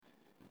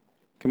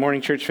Good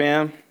morning, church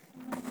fam.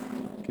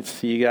 Good to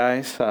see you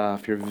guys.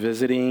 If you're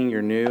visiting,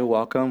 you're new,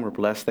 welcome. We're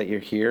blessed that you're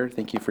here.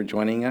 Thank you for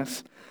joining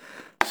us.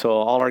 So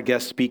all our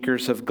guest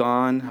speakers have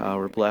gone.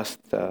 We're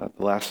blessed the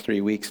last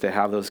 3 weeks to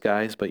have those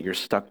guys, but you're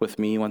stuck with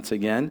me once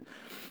again.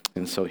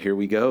 And so here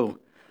we go.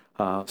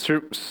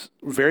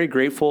 Very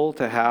grateful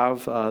to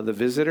have the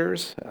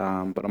visitors,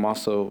 but I'm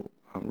also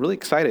really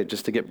excited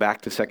just to get back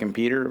to 2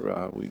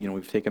 Peter.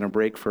 We've taken a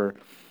break for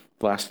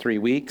the last 3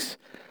 weeks.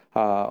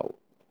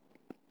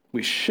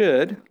 We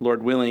should,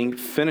 Lord willing,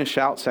 finish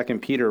out 2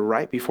 Peter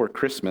right before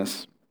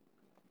Christmas,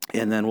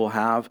 and then we'll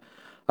have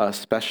a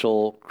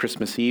special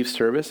Christmas Eve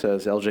service.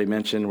 As LJ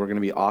mentioned, we're going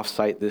to be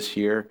off-site this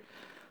year.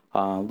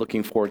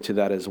 Looking forward to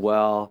that as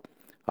well.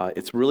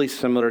 It's really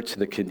similar to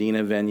the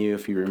Kadena venue,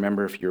 if you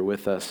remember, if you're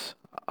with us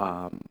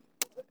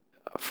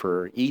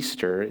for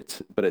Easter,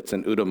 but it's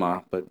in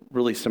Udoma, but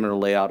really similar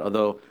layout,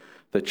 although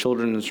the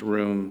children's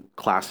room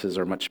classes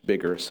are much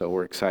bigger, so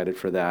we're excited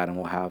for that, and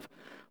we'll have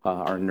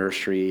our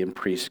nursery and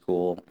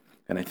preschool,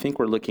 and I think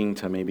we're looking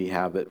to maybe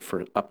have it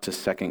for up to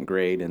second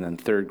grade, and then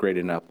third grade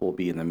and up will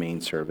be in the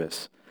main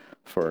service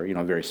for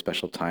a very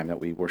special time that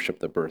we worship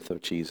the birth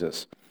of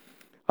Jesus.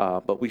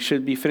 But we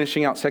should be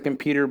finishing out 2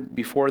 Peter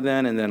before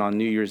then, and then on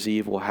New Year's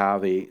Eve we'll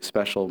have a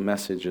special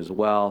message as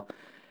well,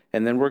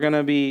 and then we're going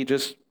to be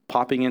just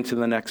popping into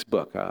the next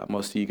book.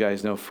 Most of you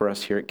guys know for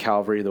us here at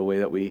Calvary the way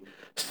that we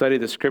study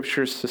the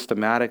scriptures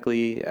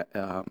systematically,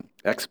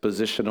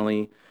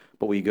 expositionally,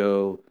 but we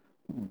go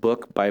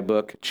book by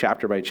book,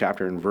 chapter by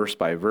chapter, and verse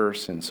by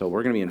verse. And so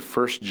we're going to be in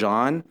 1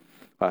 John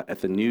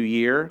at the new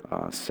year,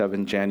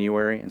 7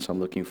 January. And so I'm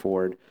looking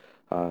forward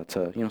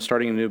to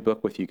starting a new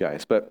book with you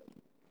guys. But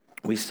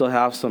we still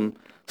have some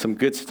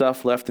good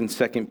stuff left in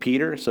 2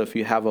 Peter. So if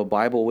you have a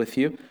Bible with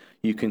you,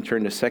 you can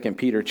turn to 2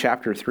 Peter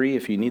chapter 3.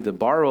 If you need to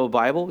borrow a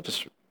Bible,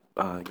 just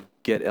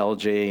get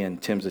LJ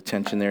and Tim's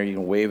attention there. You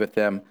can wave at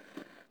them.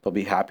 They'll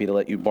be happy to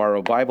let you borrow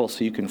a Bible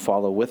so you can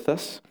follow with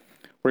us.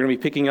 We're going to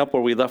be picking up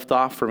where we left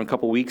off from a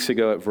couple weeks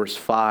ago at verse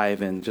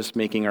 5 and just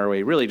making our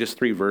way, really just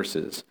 3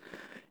 verses.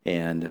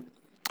 And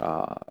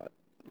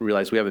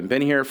realize we haven't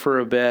been here for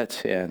a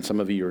bit, and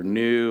some of you are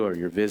new or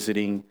you're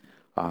visiting.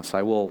 So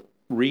I will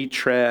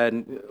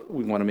retread.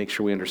 We want to make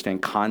sure we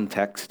understand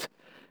context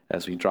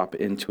as we drop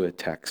into a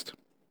text.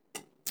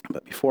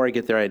 But before I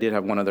get there, I did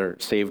have one other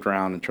saved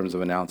round in terms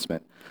of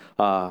announcement.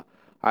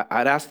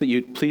 I'd ask that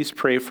you please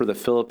pray for the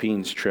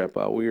Philippines trip.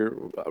 We're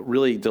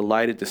really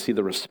delighted to see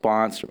the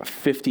response.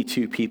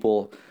 52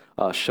 people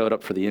showed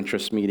up for the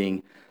interest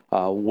meeting,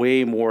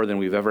 way more than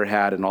we've ever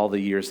had in all the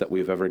years that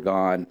we've ever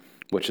gone,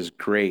 which is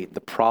great.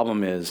 The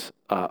problem is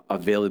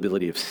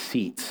availability of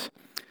seats.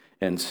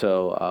 And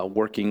so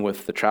working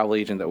with the travel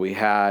agent that we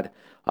had,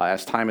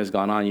 as time has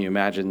gone on, you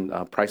imagine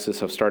prices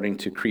have starting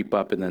to creep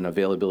up and then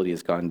availability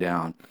has gone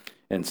down.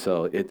 And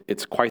so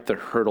it's quite the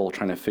hurdle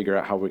trying to figure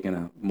out how we're going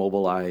to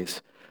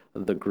mobilize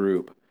the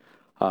group.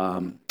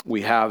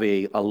 We have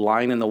a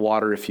line in the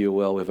water, if you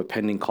will. We have a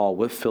pending call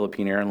with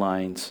Philippine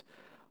Airlines,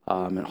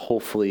 and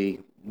hopefully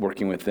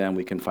working with them,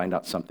 we can find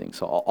out something.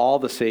 So all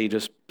to say,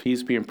 just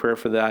please be in prayer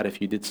for that. If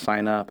you did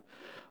sign up,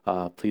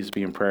 please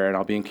be in prayer, and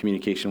I'll be in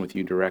communication with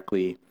you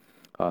directly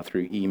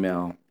through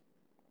email.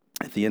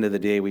 At the end of the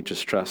day, we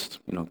just trust,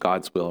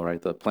 God's will,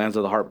 right? The plans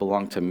of the heart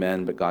belong to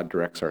men, but God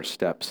directs our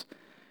steps.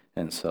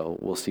 And so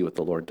we'll see what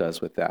the Lord does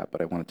with that,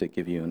 but I wanted to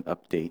give you an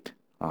update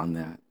on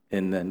that.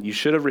 And then you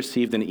should have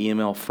received an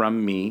email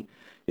from me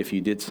if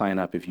you did sign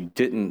up. If you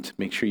didn't,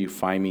 make sure you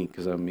find me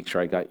because I'll make sure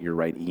I got your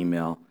right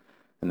email.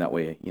 And that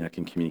way, I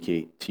can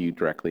communicate to you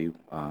directly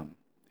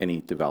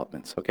any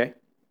developments, okay?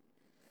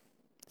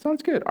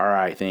 Sounds good. All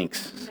right,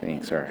 thanks. All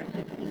right.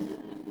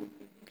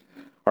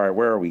 All right,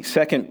 where are we?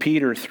 2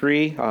 Peter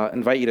 3.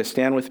 Invite you to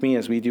stand with me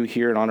as we do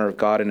here in honor of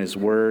God and his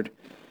word.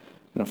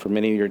 For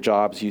many of your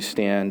jobs, you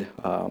stand,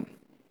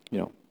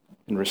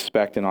 in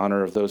respect and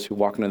honor of those who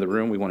walk into the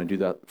room. We want to do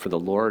that for the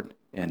Lord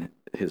and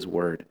his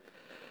word.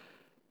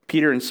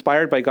 Peter,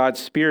 inspired by God's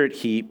Spirit,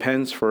 he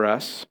pens for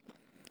us.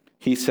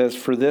 He says,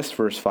 for this,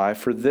 verse 5,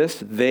 for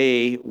this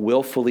they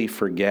willfully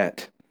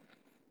forget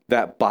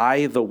that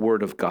by the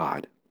word of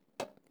God,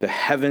 the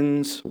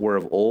heavens were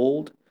of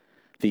old,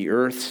 the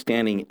earth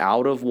standing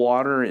out of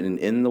water and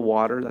in the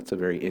water. That's a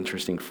very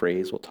interesting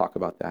phrase. We'll talk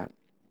about that.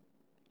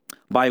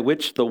 By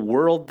which the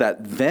world that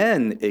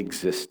then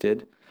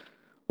existed,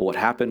 what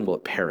happened? Well,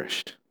 it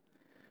perished,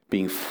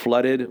 being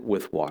flooded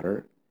with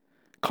water.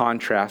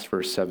 Contrast,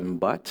 verse 7,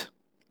 but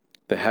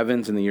the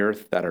heavens and the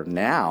earth that are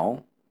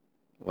now,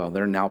 well,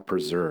 they're now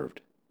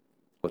preserved.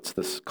 What's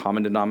this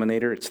common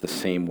denominator? It's the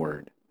same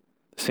word.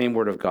 The same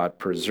word of God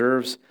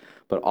preserves,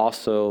 but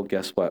also,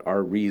 guess what,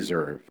 are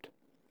reserved.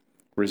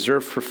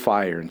 Reserved for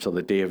fire until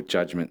the day of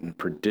judgment and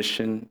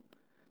perdition.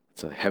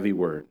 It's a heavy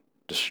word.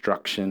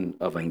 Destruction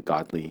of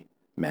ungodly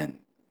men.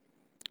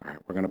 All right,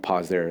 we're going to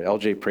pause there.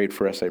 LJ prayed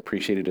for us. I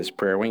appreciated his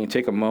prayer. Why don't you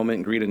take a moment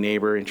and greet a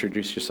neighbor,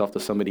 introduce yourself to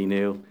somebody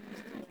new,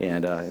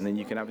 and then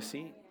you can have a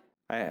seat.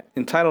 I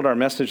entitled our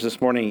message this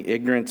morning,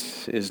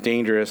 Ignorance is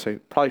Dangerous. I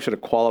probably should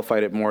have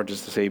qualified it more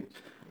just to say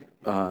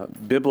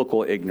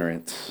biblical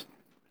ignorance.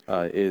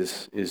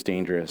 is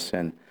dangerous.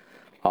 And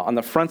on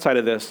the front side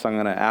of this, I'm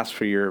going to ask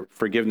for your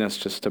forgiveness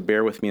just to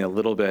bear with me a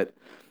little bit.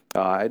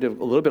 I did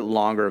a little bit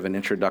longer of an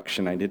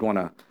introduction. I did want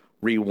to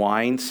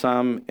rewind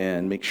some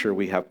and make sure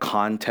we have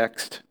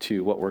context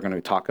to what we're going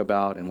to talk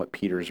about and what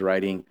Peter's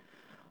writing.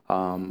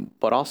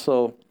 But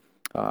also,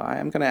 I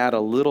am going to add a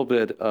little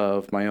bit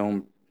of my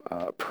own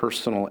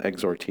personal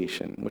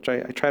exhortation, which I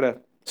try to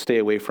stay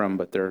away from,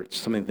 but there are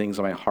so many things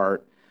on my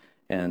heart,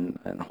 and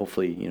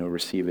hopefully,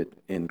 receive it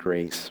in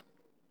grace.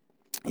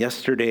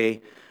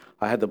 Yesterday,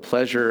 I had the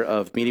pleasure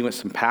of meeting with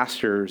some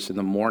pastors in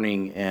the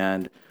morning,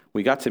 and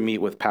we got to meet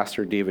with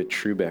Pastor David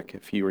Trubeck.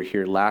 If you were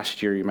here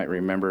last year, you might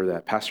remember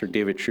that Pastor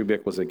David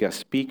Trubeck was a guest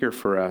speaker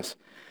for us.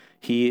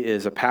 He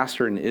is a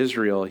pastor in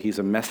Israel. He's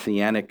a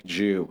Messianic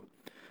Jew,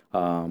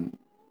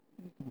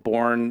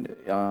 born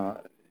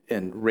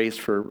and raised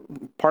for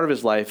part of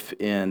his life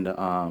in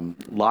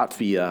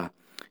Latvia.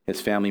 His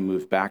family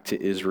moved back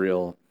to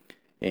Israel,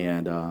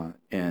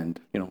 and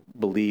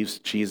believes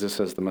Jesus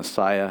as the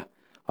Messiah.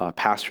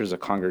 Pastors a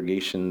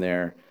congregation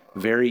there,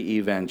 very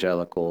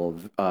evangelical.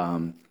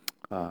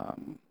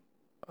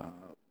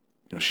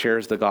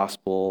 Shares the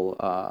gospel,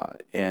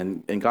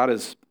 and God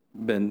has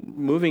been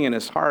moving in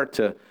his heart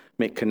to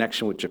make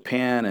connection with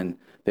Japan, and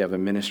they have a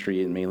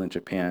ministry in mainland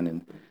Japan,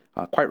 and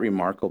quite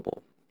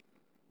remarkable.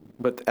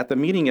 But at the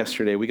meeting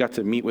yesterday, we got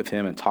to meet with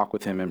him and talk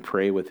with him and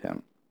pray with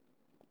him.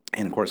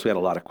 And of course, we had a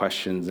lot of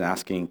questions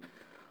asking,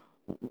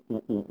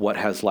 what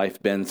has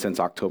life been since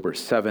October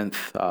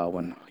 7th,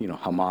 when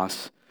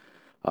Hamas,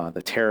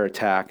 the terror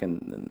attack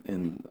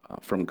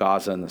from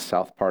Gaza in the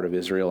south part of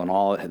Israel, and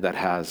all that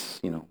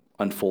has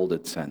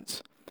unfolded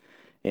since.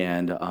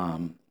 And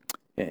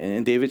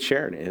David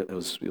shared it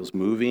was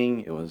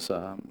moving, it was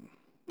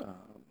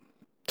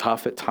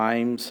tough at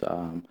times,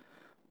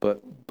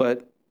 but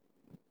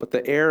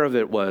the air of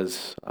it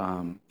was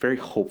very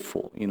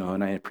hopeful,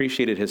 and I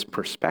appreciated his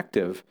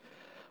perspective,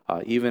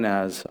 even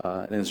as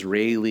an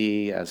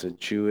Israeli, as a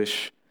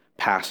Jewish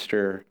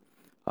pastor,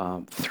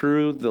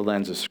 through the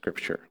lens of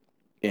Scripture,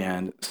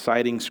 and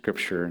citing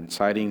Scripture and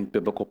citing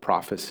biblical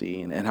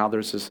prophecy, and how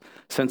there's this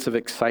sense of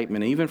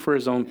excitement, even for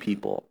his own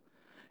people,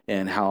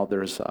 and how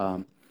there's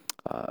an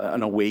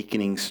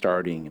awakening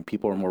starting, and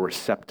people are more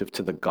receptive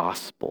to the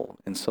gospel.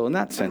 And so in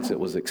that sense, it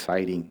was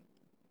exciting.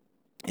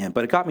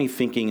 But it got me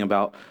thinking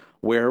about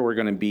where we're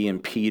going to be in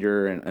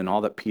Peter and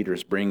all that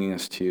Peter's bringing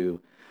us to,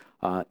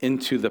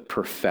 into the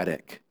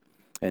prophetic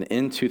and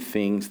into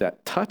things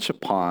that touch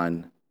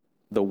upon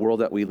the world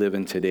that we live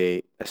in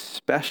today,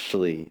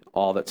 especially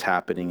all that's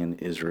happening in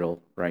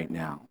Israel right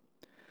now.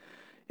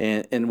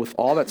 And with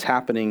all that's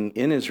happening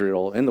in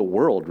Israel, in the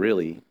world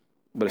really,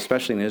 but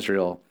especially in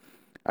Israel,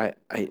 I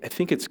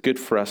think it's good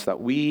for us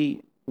that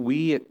we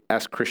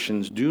as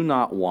Christians do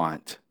not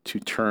want to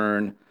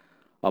turn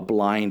a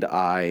blind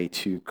eye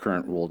to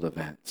current world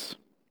events.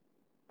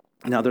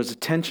 Now, there's a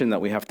tension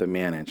that we have to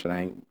manage,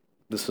 and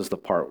this is the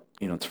part,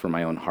 it's for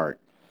my own heart.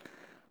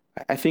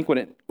 I think when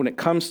it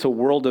comes to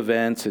world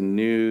events and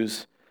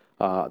news,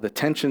 the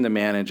tension to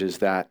manage is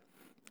that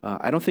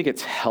I don't think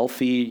it's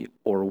healthy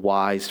or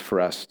wise for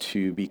us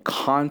to be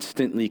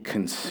constantly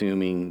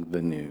consuming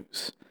the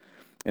news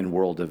and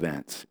world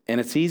events. And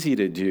it's easy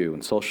to do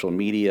in social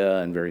media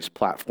and various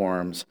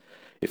platforms.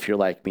 If you're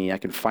like me, I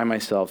can find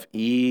myself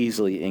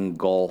easily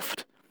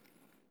engulfed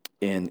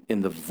in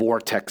the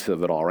vortex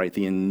of it all, right?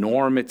 The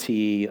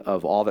enormity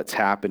of all that's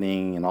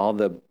happening and all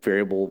the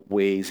variable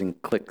ways and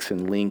clicks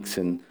and links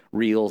and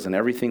reels and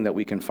everything that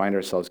we can find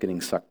ourselves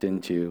getting sucked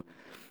into.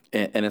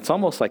 And it's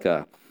almost like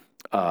a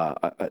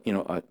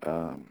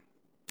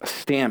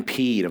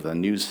stampede of the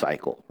news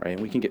cycle, right?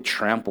 And we can get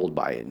trampled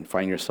by it and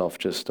find yourself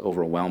just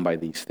overwhelmed by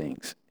these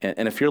things.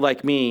 And if you're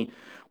like me,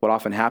 what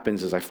often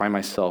happens is I find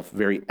myself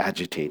very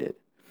agitated.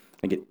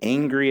 I get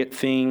angry at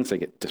things. I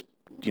get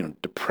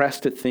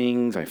depressed at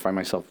things. I find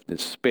myself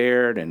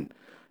despaired and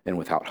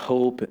without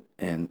hope.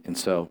 And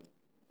so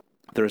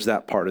there's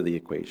that part of the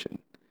equation.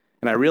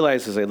 And I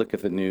realize as I look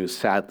at the news,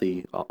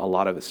 sadly, a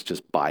lot of it's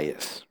just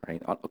bias,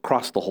 right?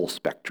 Across the whole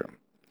spectrum.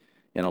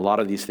 And a lot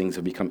of these things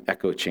have become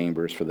echo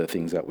chambers for the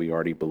things that we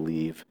already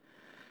believe.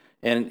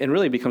 And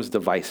really becomes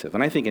divisive.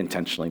 And I think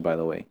intentionally, by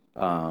the way,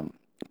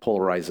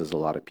 polarizes a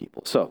lot of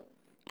people. So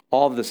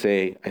all of to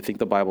say, I think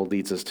the Bible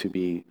leads us to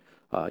be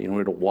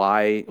we're to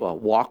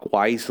walk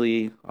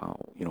wisely,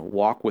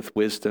 walk with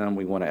wisdom.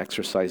 We want to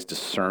exercise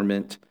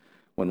discernment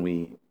when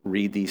we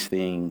read these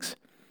things,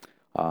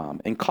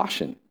 and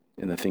caution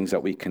in the things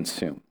that we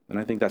consume. And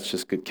I think that's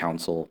just good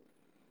counsel,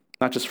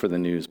 not just for the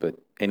news, but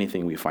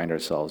anything we find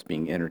ourselves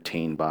being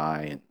entertained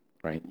by, and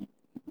right,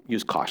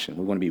 use caution.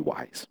 We want to be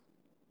wise.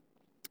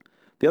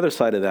 The other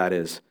side of that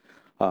is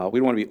we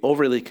don't want to be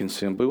overly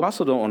consumed, but we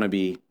also don't want to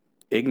be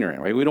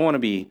ignorant, right? We don't want to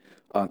be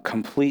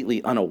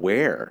completely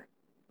unaware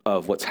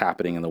of what's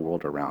happening in the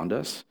world around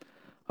us.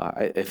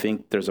 I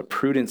think there's a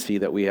prudency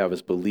that we have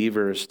as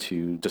believers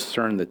to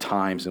discern the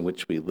times in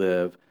which we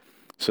live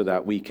so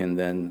that we can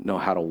then know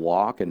how to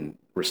walk and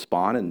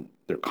respond in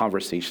the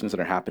conversations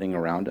that are happening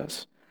around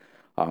us,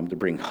 to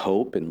bring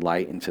hope and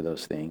light into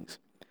those things.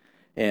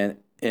 And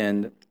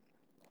And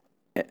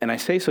I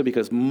say so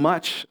because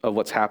much of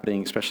what's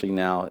happening, especially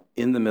now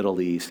in the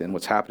Middle East and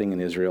what's happening in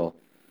Israel,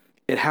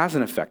 it has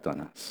an effect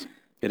on us.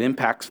 It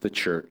impacts the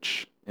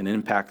church and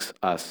impacts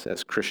us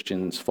as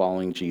Christians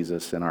following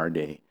Jesus in our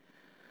day.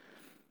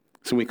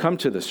 So when we come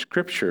to the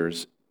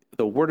scriptures,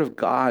 the Word of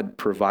God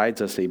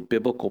provides us a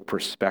biblical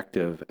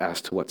perspective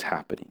as to what's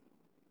happening.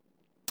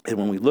 And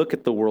when we look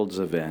at the world's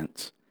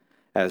events,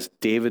 as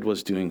David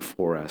was doing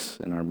for us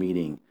in our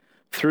meeting,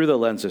 through the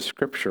lens of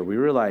Scripture, we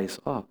realize,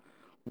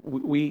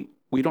 we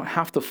don't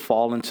have to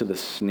fall into the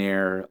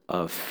snare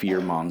of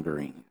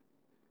fear-mongering,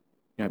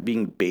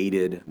 being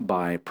baited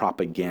by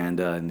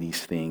propaganda and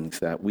these things,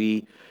 that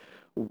we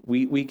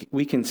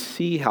can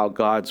see how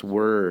God's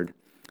Word,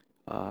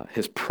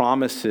 his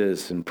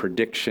promises and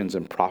predictions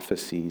and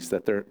prophecies,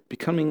 that they're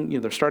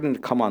becoming, they're starting to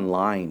come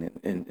online,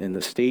 and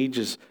the stage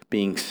is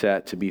being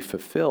set to be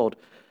fulfilled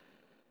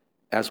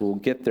as we'll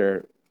get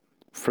there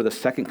for the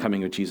second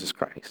coming of Jesus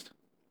Christ.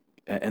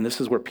 And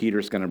this is where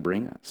Peter's going to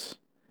bring us.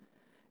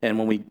 And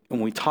when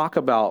we talk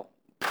about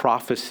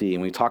prophecy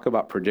and we talk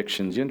about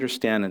predictions, you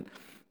understand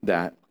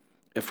that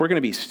if we're going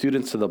to be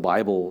students of the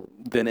Bible,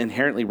 then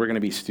inherently we're going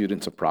to be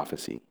students of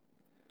prophecy.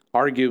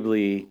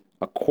 Arguably,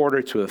 a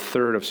quarter to a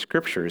third of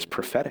Scripture is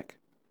prophetic.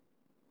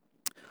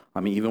 I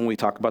mean, even when we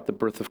talk about the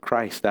birth of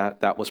Christ,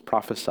 that was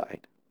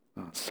prophesied.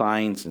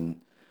 Signs and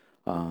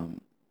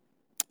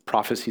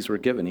prophecies were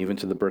given even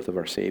to the birth of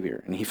our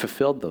Savior. And he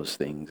fulfilled those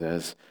things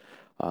as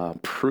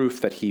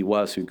proof that he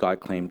was who God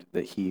claimed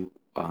that he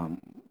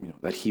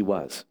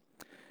was.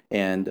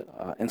 And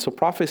so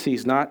prophecy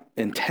is not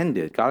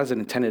intended, God isn't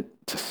intended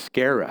to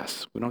scare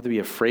us. We don't have to be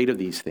afraid of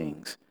these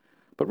things,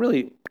 but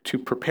really to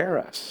prepare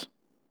us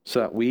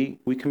so that we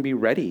can be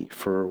ready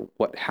for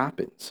what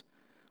happens.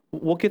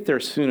 We'll get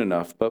there soon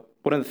enough, but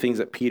one of the things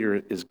that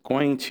Peter is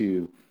going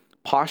to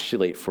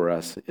postulate for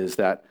us is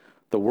that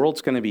the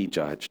world's going to be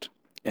judged.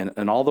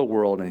 And all the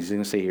world, and he's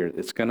going to say here,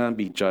 it's going to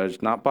be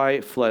judged not by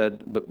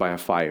flood, but by a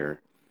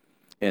fire.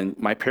 And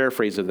my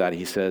paraphrase of that,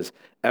 he says,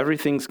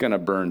 everything's going to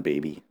burn,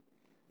 baby.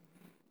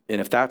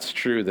 And if that's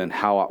true, then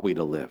how ought we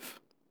to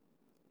live?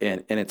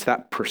 And it's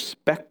that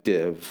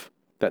perspective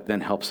that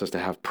then helps us to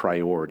have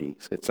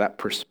priorities. It's that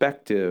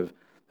perspective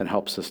that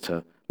helps us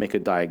to make a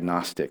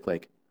diagnostic,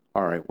 like,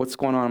 all right, what's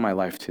going on in my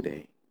life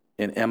today?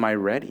 And am I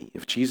ready?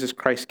 If Jesus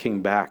Christ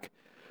came back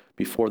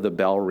before the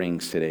bell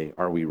rings today,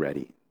 are we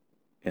ready?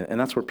 And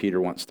that's where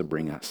Peter wants to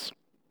bring us.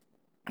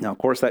 Now, of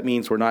course, that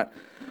means we're not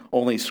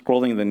only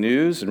scrolling the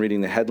news and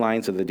reading the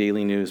headlines of the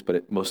daily news,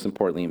 but most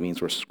importantly, it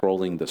means we're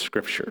scrolling the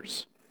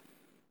scriptures,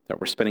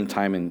 that we're spending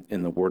time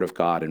in the Word of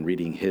God and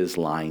reading his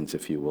lines,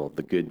 if you will,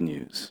 the good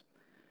news.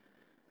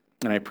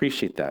 And I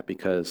appreciate that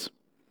because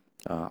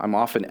I'm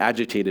often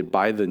agitated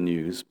by the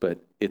news, but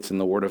it's in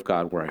the Word of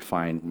God where I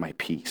find my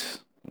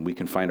peace. And we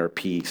can find our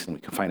peace, and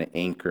we can find an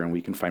anchor, and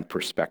we can find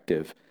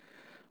perspective.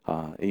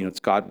 It's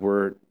God's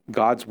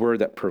word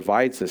that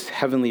provides this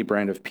heavenly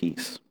brand of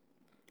peace.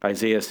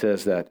 Isaiah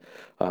says that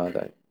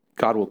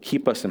God will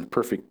keep us in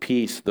perfect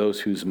peace,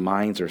 those whose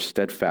minds are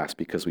steadfast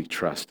because we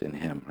trust in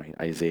him, right?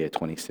 Isaiah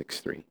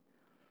 26:3.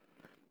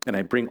 And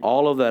I bring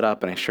all of that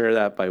up, and I share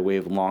that by way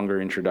of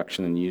longer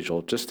introduction than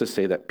usual, just to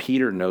say that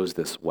Peter knows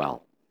this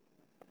well.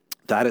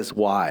 That is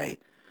why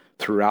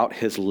throughout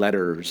his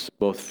letters,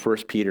 both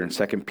 1 Peter and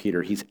 2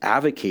 Peter, he's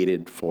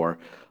advocated for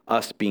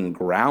us being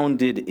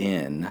grounded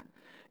in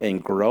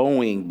and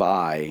growing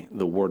by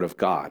the Word of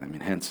God. I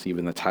mean, hence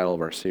even the title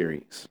of our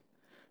series.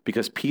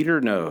 Because Peter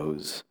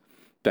knows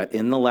that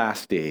in the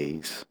last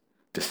days,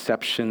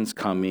 deception's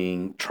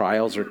coming,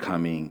 trials are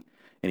coming,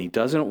 and he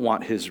doesn't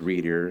want his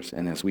readers,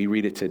 and as we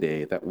read it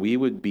today, that we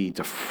would be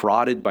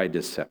defrauded by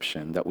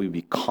deception, that we would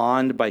be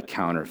conned by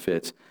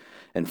counterfeits,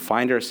 and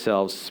find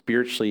ourselves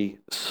spiritually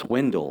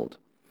swindled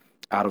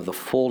out of the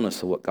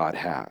fullness of what God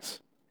has.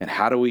 And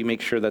how do we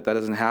make sure that that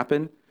doesn't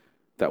happen?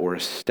 That we're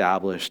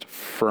established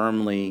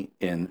firmly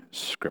in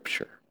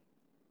Scripture.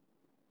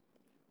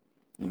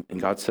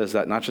 And God says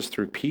that not just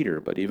through Peter,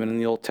 but even in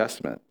the Old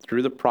Testament,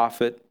 through the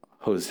prophet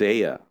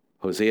Hosea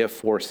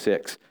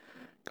 4:6,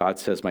 God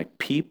says, my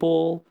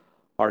people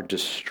are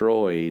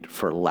destroyed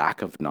for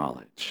lack of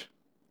knowledge.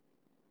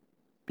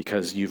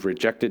 Because you've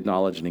rejected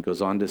knowledge, and he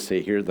goes on to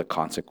say, here are the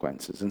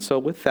consequences. And so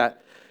with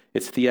that,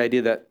 it's the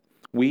idea that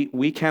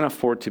we can't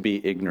afford to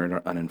be ignorant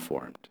or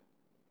uninformed.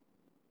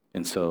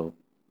 And so,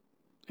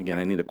 again,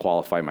 I need to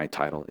qualify my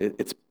title.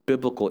 It's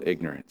biblical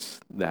ignorance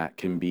that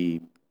can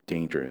be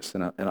dangerous,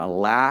 and a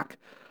lack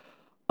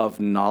of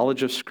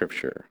knowledge of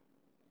Scripture.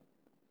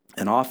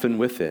 And often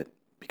with it,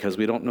 because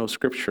we don't know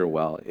Scripture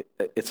well,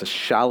 it's a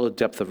shallow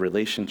depth of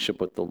relationship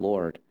with the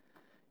Lord.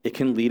 It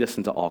can lead us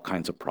into all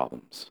kinds of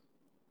problems.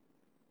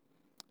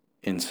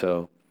 And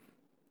so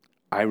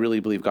I really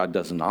believe God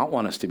does not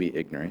want us to be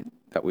ignorant,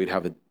 that we'd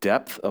have a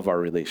depth of our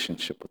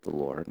relationship with the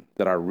Lord,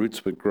 that our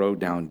roots would grow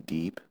down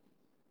deep.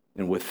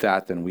 And with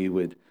that, then we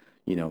would,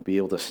 be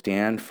able to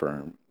stand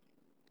firm.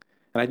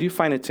 And I do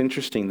find it's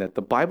interesting that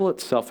the Bible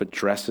itself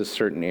addresses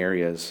certain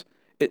areas.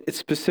 It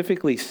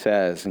specifically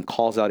says and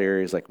calls out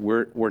areas like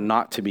we're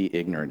not to be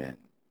ignorant in.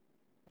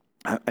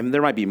 I mean,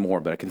 there might be more,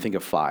 but I can think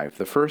of 5.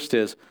 The first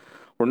is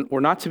we're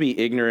not to be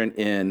ignorant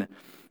in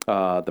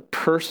the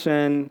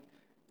person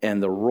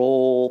and the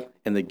role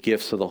and the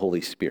gifts of the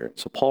Holy Spirit.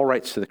 So Paul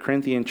writes to the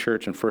Corinthian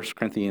church in 1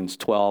 Corinthians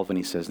 12, and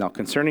he says, now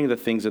concerning the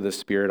things of the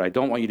Spirit, I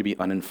don't want you to be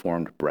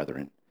uninformed,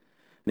 brethren.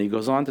 And he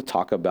goes on to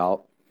talk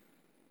about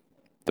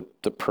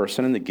the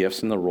person and the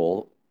gifts and the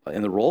role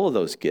of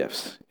those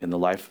gifts in the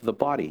life of the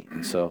body.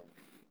 And so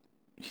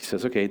he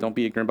says, okay, don't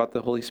be ignorant about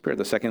the Holy Spirit.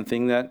 The second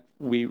thing that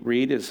we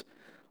read is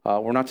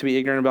we're not to be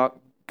ignorant about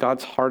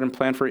God's heart and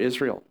plan for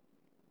Israel.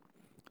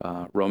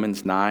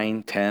 Romans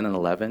 9, 10, and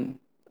 11.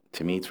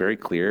 To me, it's very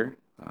clear.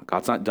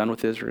 God's not done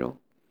with Israel.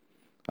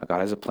 God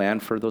has a plan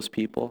for those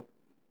people,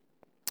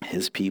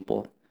 his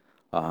people.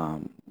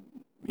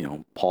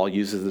 Paul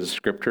uses the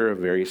descriptor of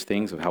various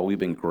things of how we've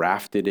been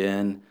grafted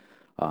in,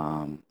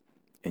 and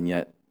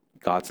yet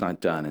God's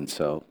not done. And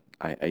so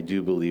I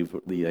do believe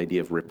the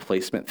idea of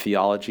replacement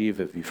theology, if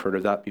you've heard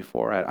of that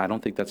before, I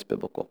don't think that's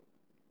biblical.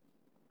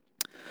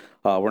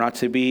 We're not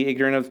to be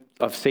ignorant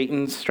of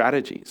Satan's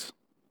strategies.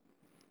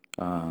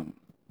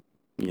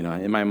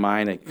 In my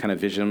mind, I kind of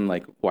vision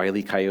like Wile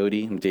E.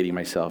 Coyote. I'm dating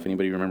myself.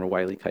 Anybody remember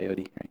Wile E.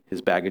 Coyote? Right?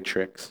 His bag of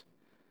tricks.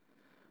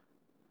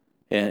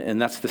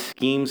 And that's the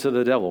schemes of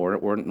the devil.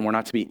 We're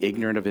not to be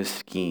ignorant of his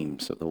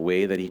schemes, of the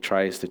way that he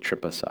tries to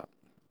trip us up.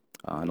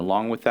 And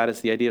along with that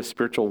is the idea of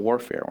spiritual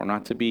warfare. We're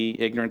not to be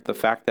ignorant of the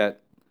fact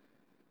that,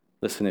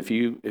 listen, if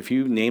you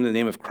name the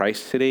name of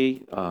Christ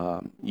today,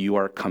 you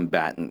are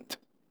combatant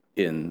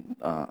in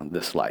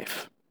this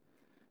life.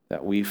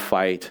 That we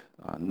fight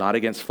not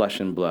against flesh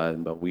and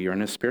blood, but we are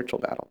in a spiritual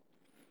battle.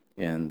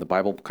 And the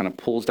Bible kind of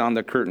pulls down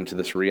the curtain to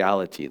this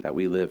reality that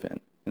we live in.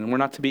 And we're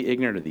not to be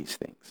ignorant of these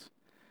things.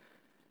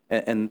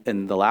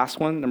 And the last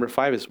one, number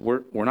 5, is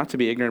we're not to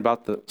be ignorant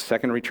about the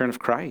second return of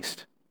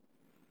Christ.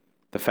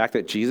 The fact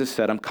that Jesus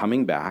said, I'm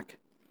coming back,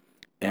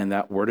 and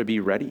that we're to be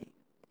ready.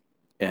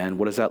 And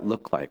what does that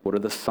look like? What are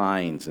the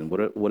signs? And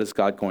what is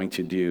God going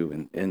to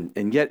do?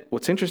 And yet,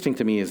 what's interesting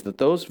to me is that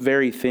those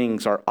very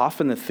things are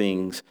often the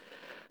things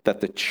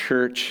that the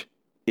church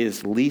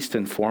is least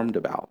informed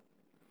about.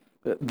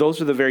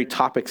 Those are the very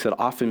topics that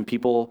often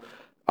people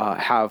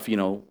have,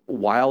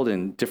 wild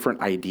and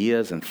different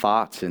ideas and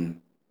thoughts.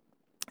 And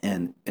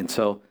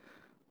so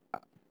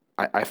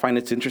I find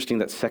it's interesting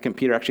that 2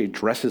 Peter actually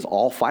addresses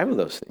all 5 of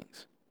those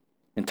things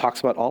and talks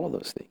about all of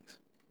those things.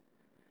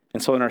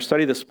 And so in our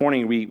study this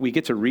morning, we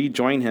get to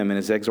rejoin him in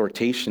his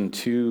exhortation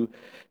to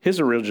his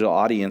original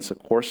audience, of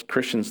course,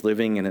 Christians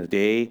living in a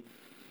day,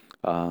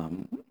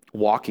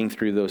 walking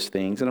through those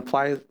things, and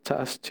apply it to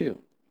us too.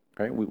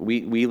 Right?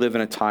 We live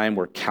in a time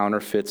where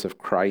counterfeits of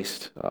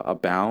Christ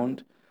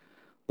abound.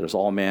 There's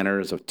all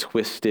manners of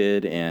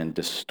twisted and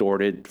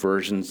distorted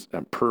versions,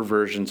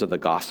 perversions of the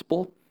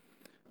gospel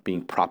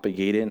being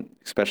propagated,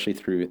 especially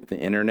through the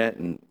internet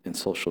and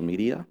social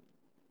media.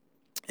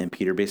 And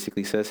Peter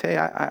basically says, hey,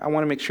 I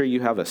want to make sure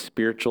you have a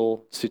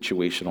spiritual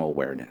situational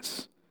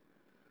awareness.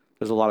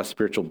 There's a lot of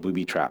spiritual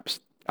booby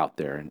traps out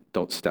there, and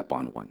don't step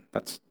on one.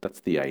 That's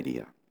the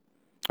idea.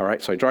 All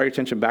right, so I draw your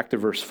attention back to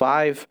verse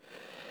 5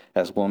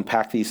 as we'll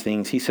unpack these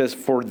things. He says,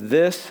 for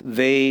this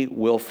they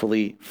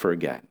willfully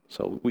forget.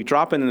 So we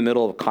drop in the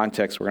middle of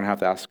context. We're going to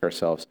have to ask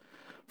ourselves,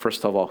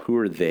 first of all, who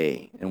are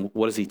they? And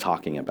what is he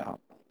talking about?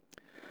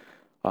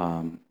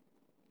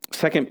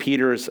 2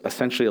 Peter is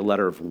essentially a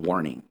letter of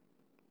warning.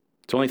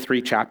 It's only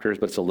 3 chapters,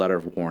 but it's a letter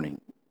of warning.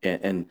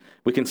 And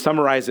we can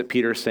summarize it,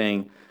 Peter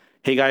saying,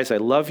 hey guys, I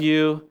love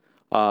you.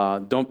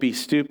 Don't be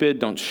stupid.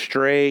 Don't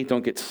stray.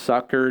 Don't get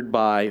suckered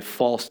by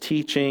false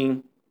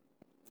teaching.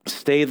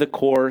 Stay the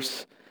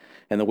course.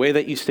 And the way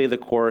that you stay the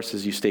course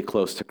is you stay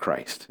close to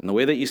Christ. And the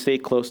way that you stay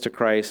close to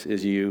Christ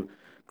is you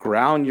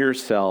ground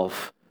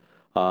yourself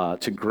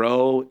to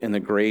grow in the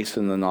grace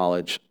and the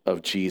knowledge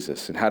of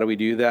Jesus. And how do we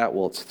do that?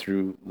 Well, it's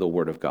through the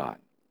Word of God.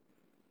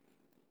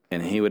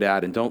 And he would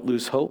add, and don't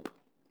lose hope.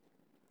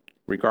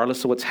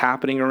 Regardless of what's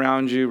happening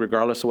around you,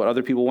 regardless of what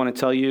other people want to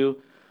tell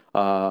you,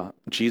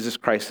 Jesus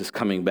Christ is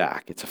coming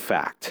back. It's a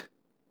fact.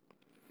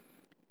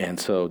 And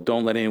so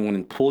don't let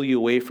anyone pull you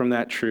away from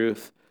that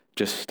truth.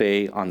 Just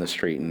stay on the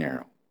straight and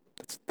narrow.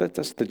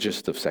 That's the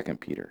gist of 2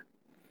 Peter.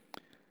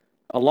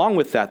 Along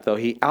with that, though,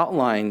 he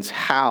outlines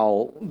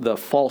how the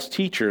false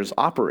teachers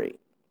operate.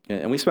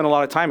 And we spent a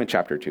lot of time in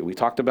chapter 2. We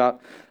talked about,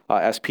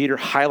 as Peter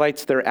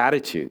highlights their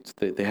attitudes,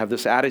 they have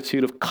this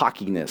attitude of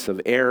cockiness, of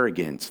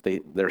arrogance.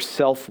 They're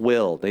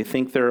self-willed. They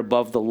think they're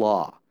above the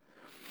law.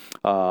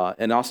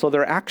 And also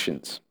their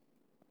actions.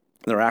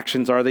 Their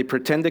actions are they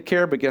pretend to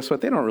care, but guess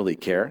what? They don't really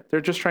care. They're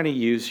just trying to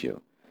use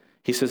you.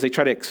 He says they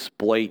try to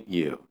exploit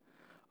you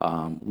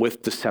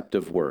with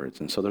deceptive words.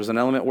 And so there's an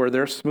element where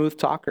they're smooth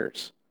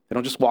talkers. They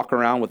don't just walk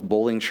around with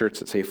bowling shirts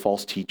that say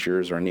false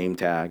teachers or a name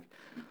tag.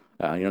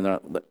 They're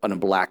on a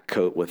black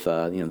coat with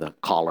the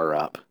collar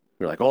up.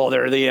 You're like, oh,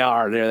 there they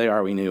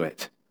are, we knew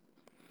it.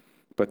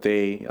 But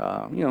they,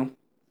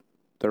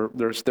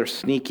 they're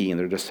sneaky and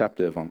they're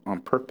deceptive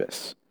on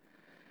purpose.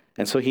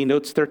 And so he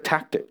notes their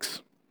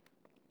tactics.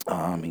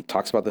 He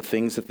talks about the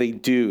things that they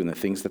do and the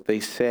things that they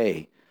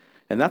say.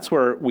 And that's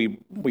where we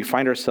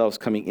find ourselves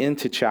coming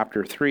into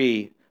chapter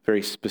 3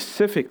 very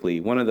specifically.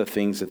 One of the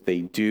things that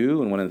they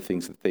do and one of the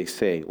things that they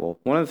say. Well,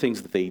 one of the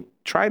things that they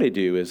try to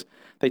do is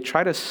they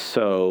try to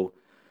sow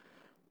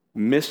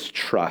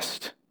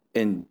mistrust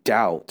and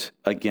doubt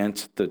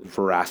against the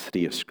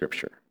veracity of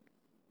Scripture.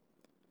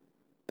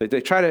 They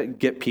try to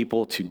get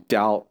people to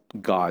doubt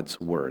God's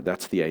word.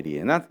 That's the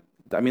idea. And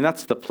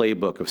that's the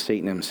playbook of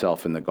Satan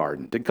himself in the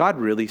garden. Did God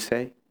really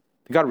say?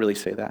 Did God really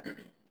say that?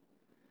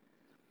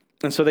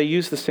 And so they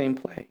use the same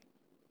play.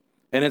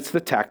 And it's the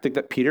tactic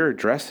that Peter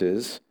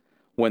addresses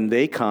when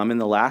they come in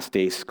the last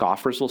days.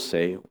 Scoffers will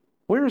say,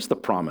 where is the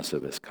promise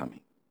of his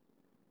coming?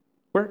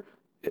 Where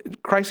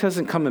Christ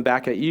hasn't come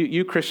back at you.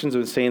 You Christians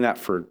have been saying that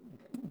for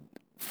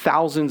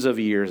thousands of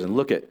years, and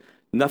look at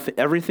nothing,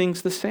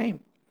 everything's the same.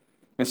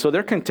 And so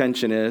their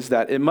contention is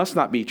that it must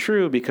not be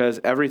true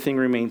because everything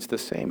remains the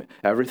same.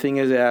 Everything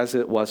is as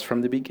it was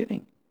from the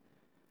beginning.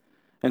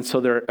 And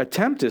so their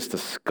attempt is to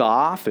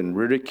scoff and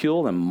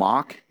ridicule and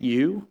mock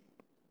you,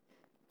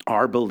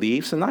 our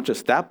beliefs, and not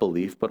just that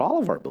belief, but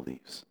all of our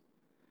beliefs.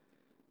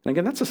 And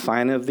again, that's a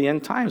sign of the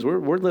end times.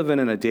 We're living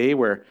in a day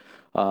where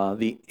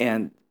the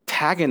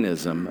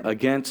antagonism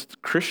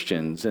against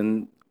Christians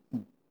and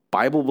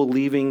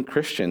Bible-believing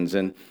Christians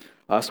and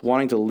us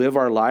wanting to live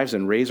our lives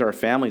and raise our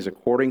families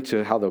according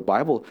to how the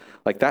Bible,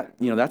 like that,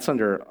 that's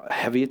under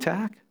heavy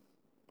attack.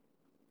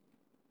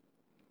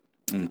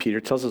 And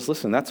Peter tells us,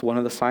 listen, that's one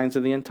of the signs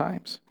of the end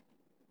times.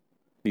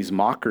 These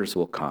mockers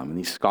will come and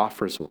these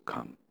scoffers will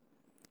come.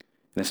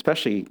 And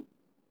especially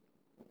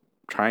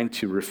trying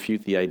to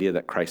refute the idea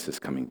that Christ is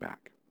coming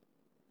back.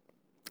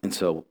 And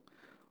so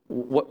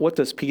what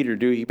does Peter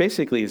do? He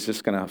basically is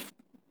just going to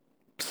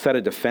set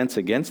a defense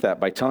against that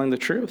by telling the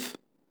truth.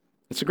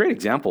 It's a great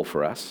example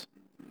for us.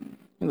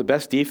 And the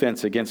best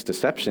defense against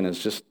deception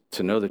is just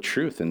to know the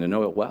truth and to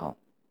know it well.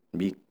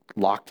 Be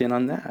locked in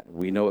on that.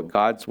 We know what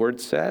God's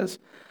word says.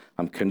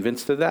 I'm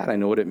convinced of that. I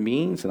know what it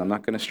means, and I'm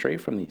not going to stray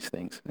from these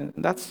things. And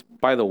that's,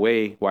 by the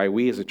way, why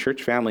we as a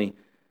church family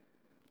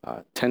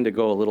tend to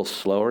go a little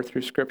slower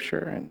through Scripture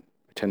and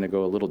tend to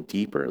go a little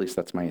deeper. At least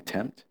that's my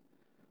attempt.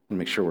 And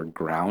make sure we're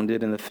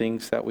grounded in the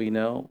things that we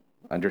know,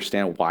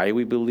 understand why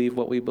we believe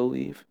what we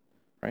believe,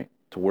 right?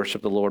 To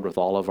worship the Lord with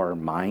all of our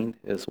mind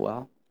as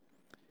well.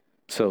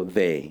 So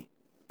they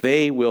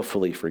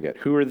willfully forget.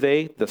 Who are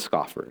they? The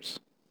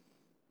scoffers.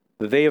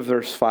 The they of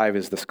verse 5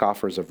 is the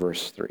scoffers of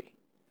verse 3.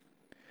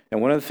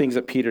 And one of the things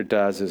that Peter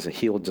does is that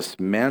he'll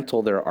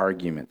dismantle their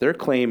argument. Their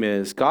claim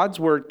is God's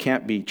word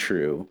can't be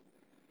true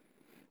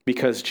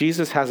because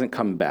Jesus hasn't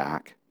come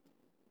back.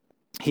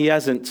 He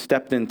hasn't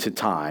stepped into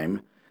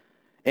time.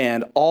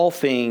 And all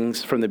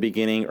things from the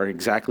beginning are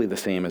exactly the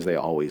same as they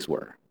always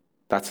were.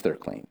 That's their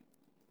claim.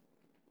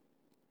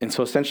 And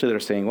so essentially they're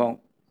saying, well,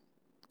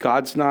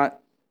 God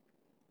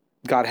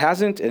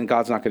hasn't, and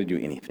God's not going to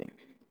do anything.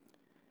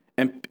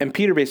 And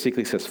Peter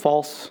basically says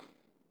false,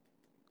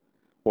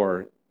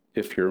 or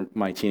if you're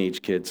my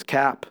teenage kids,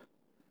 cap,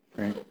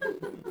 right?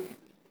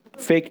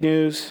 Fake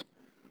news.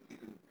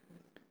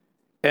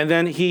 And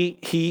then he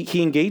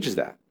engages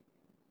that.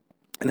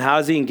 And how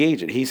does he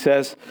engage it? He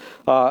says,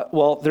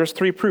 well, there's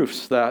 3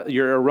 proofs that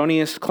your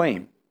erroneous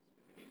claim.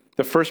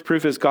 The first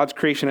proof is God's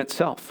creation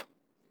itself.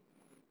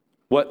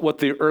 What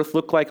the earth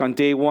looked like on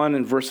day 1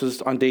 and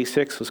versus on day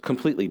 6 was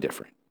completely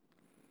different.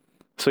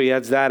 So he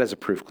adds that as a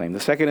proof claim. The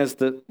second is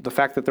the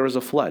fact that there was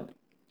a flood,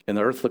 and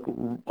the earth looked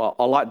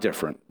a lot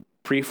different,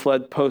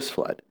 pre-flood,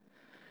 post-flood.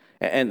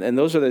 And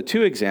those are the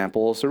 2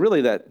 examples, so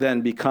really that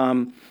then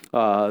become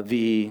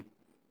the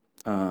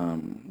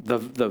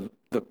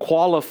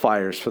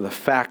qualifiers for the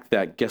fact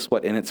that, guess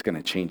what, and it's going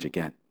to change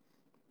again.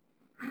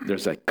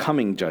 There's a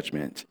coming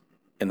judgment,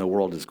 and the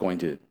world is going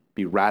to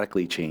be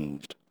radically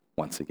changed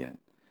once again.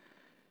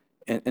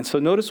 And so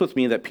notice with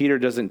me that Peter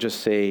doesn't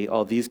just say,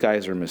 oh, these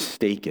guys are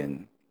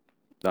mistaken.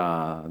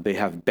 They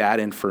have bad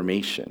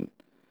information.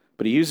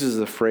 But he uses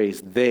the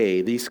phrase,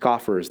 these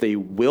scoffers, they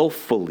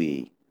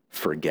willfully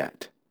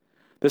forget.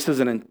 This is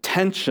an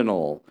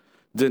intentional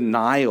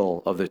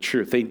denial of the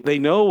truth. They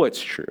know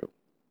what's true,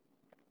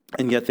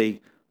 and yet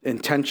they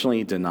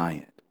intentionally deny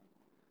it.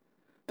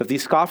 That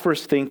these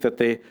scoffers think that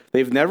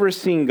they've never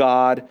seen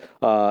God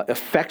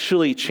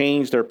effectually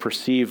change their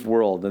perceived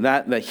world, and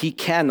that he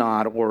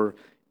cannot or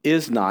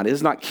is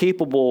not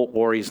capable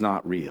or he's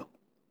not real.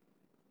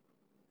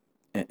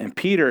 And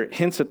Peter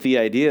hints at the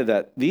idea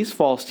that these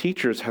false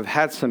teachers have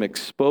had some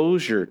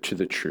exposure to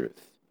the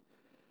truth.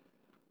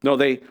 No,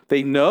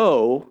 they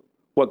know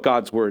what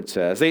God's word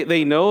says.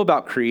 They know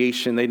about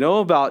creation. They know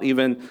about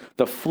even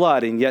the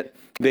flood, and yet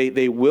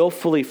they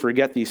willfully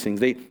forget these things.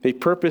 They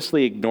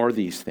purposely ignore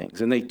these things,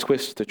 and they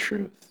twist the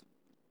truth.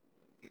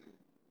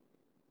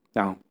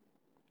 Now,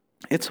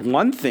 it's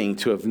one thing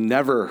to have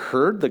never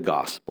heard the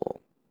gospel,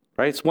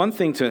 right? It's one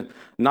thing to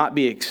not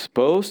be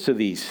exposed to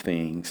these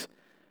things,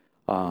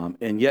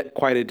 and yet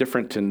quite a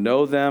different to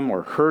know them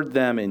or heard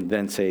them and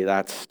then say,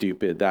 that's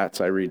stupid,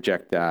 I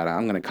reject that,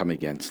 I'm going to come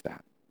against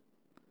that.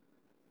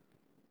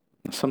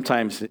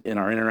 Sometimes in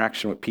our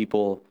interaction with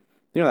people,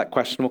 That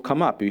question will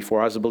come up.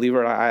 Before I was a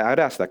believer, I'd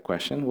ask that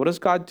question. What does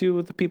God do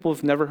with the people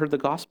who've never heard the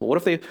gospel?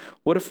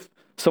 What if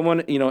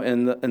someone,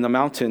 in the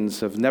mountains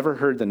have never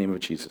heard the name of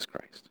Jesus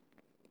Christ?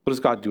 What does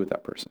God do with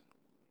that person?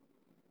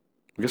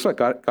 Guess what?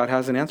 God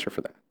has an answer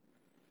for that.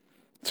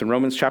 It's in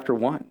Romans chapter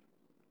 1.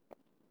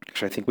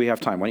 Actually, I think we have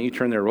time. Why don't you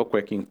turn there real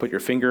quick? You can put your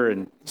finger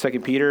in 2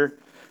 Peter,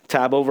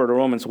 tab over to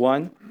Romans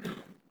 1.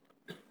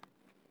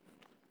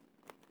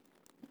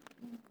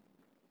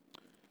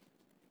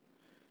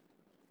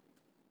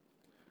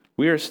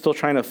 We are still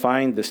trying to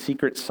find the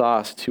secret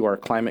sauce to our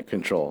climate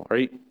control.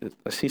 I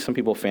see some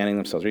people fanning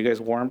themselves. Are you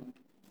guys warm?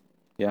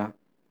 Yeah?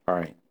 All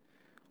right.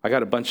 I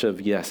got a bunch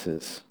of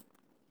yeses.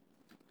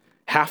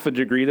 Half a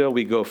degree, though,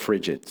 we go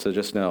frigid. So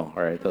just know,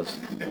 all right, those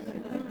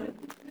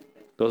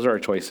are our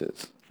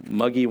choices.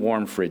 Muggy,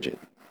 warm, frigid.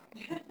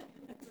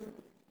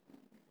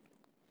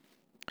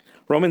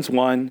 Romans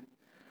 1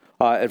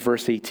 at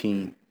verse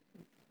 18.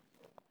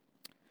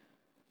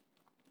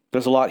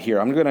 There's a lot here.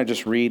 I'm going to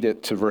just read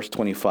it to verse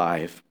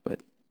 25,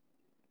 but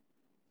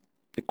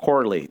it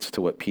correlates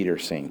to what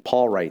Peter's saying.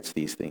 Paul writes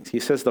these things. He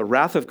says, the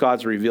wrath of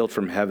God's revealed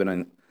from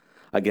heaven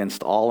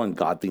against all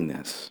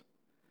ungodliness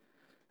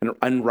and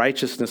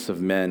unrighteousness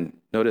of men,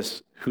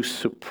 notice, who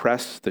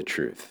suppress the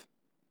truth.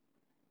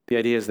 The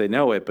idea is they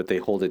know it, but they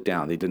hold it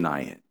down. They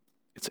deny it.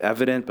 It's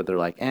evident, but they're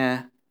like,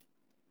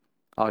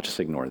 I'll just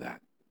ignore that.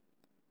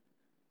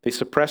 They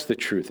suppress the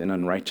truth in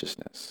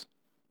unrighteousness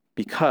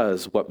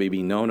because what may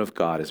be known of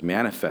God is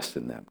manifest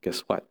in them.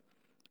 Guess what?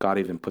 God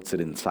even puts it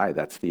inside.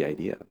 That's the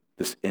idea,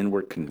 this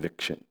inward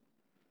conviction.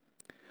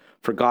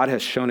 For God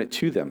has shown it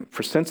to them.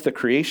 For since the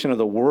creation of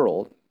the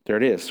world, there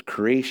it is,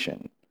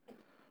 creation.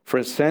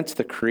 For since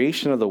the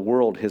creation of the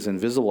world, his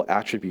invisible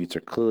attributes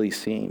are clearly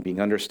seen, being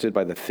understood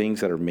by the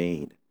things that are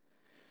made,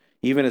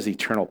 even his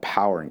eternal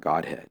power and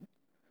Godhead,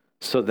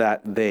 so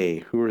that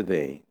they, who are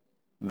they?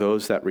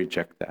 Those that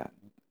reject that.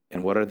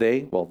 And what are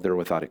they? Well, they're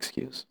without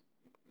excuse.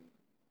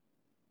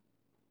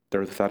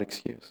 They're without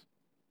excuse.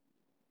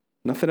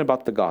 Nothing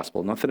about the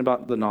gospel, nothing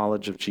about the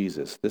knowledge of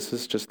Jesus. This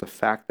is just the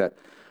fact that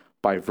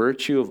by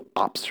virtue of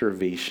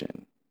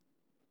observation,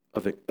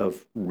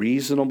 of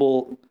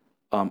reasonable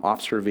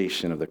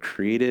observation of the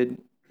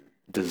created,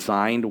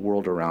 designed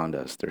world around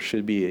us, there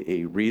should be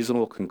a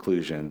reasonable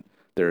conclusion.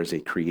 There is a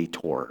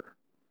creator.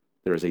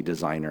 There is a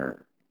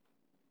designer.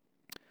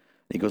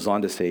 He goes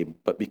on to say,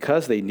 but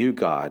because they knew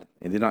God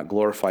and did not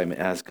glorify him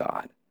as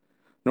God,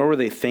 nor were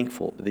they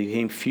thankful, but they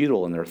became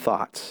futile in their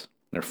thoughts.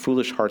 Their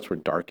foolish hearts were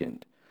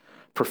darkened.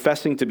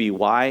 Professing to be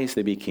wise,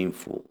 they became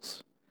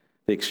fools.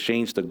 They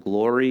exchanged the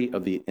glory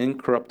of the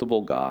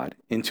incorruptible God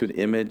into an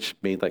image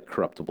made like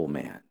corruptible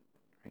man.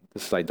 Right?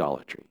 This is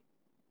idolatry.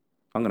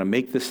 I'm going to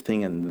make this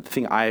thing, and the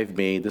thing I've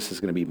made, this is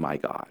going to be my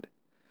God.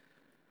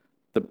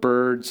 The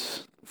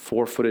birds,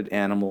 four-footed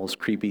animals,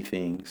 creepy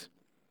things.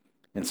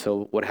 And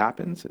so what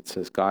happens? It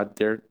says God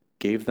there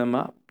gave them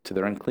up to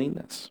their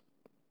uncleanness,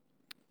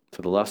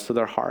 to the lust of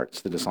their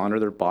hearts, to dishonor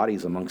their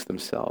bodies amongst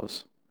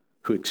themselves,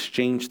 who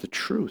exchanged the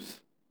truth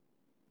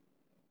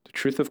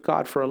of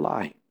God for a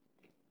lie,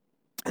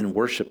 and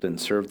worshiped and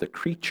served the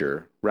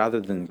creature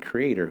rather than the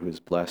creator, who is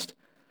blessed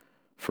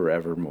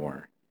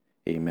forevermore.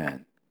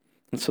 Amen.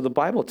 And so the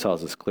Bible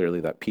tells us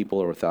clearly that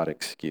people are without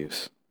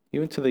excuse,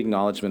 even to the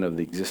acknowledgement of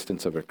the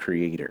existence of a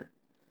creator.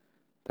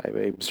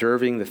 By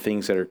observing the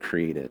things that are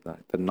created,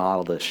 like the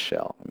nautilus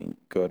shell. I mean,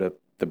 go to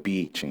the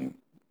beach and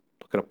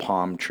look at a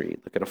palm tree,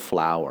 look at a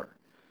flower,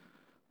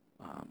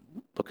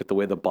 look at the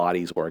way the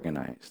body's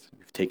organized. If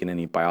you've taken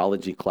any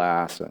biology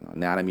class,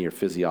 anatomy or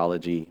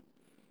physiology,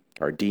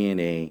 or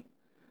DNA,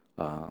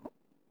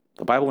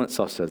 the Bible in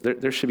itself says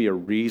there should be a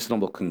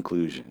reasonable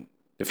conclusion.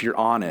 If you're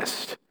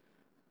honest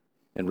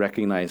and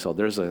recognize,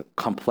 there's a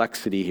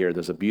complexity here,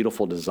 there's a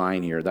beautiful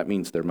design here, that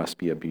means there must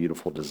be a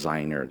beautiful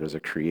designer, there's a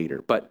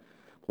creator. But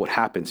what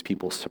happens,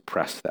 people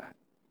suppress that.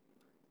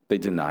 They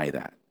deny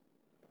that.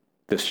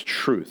 This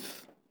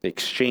truth, they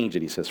exchange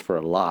it, he says, for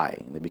a lie.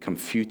 They become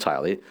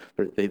futile.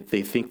 They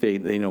think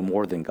they know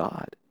more than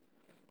God.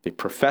 They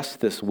profess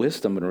this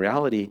wisdom, but in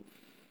reality,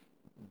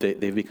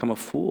 they've become a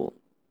fool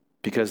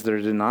because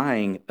they're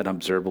denying an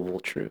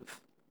observable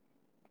truth.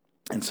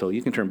 And so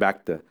you can turn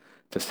back to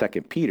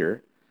 2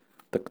 Peter.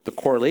 The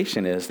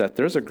correlation is that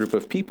there's a group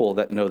of people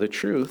that know the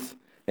truth,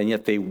 and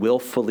yet they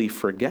willfully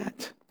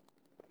forget.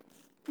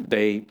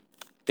 They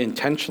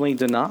intentionally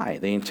deny.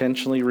 They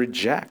intentionally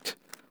reject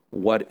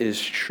what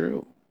is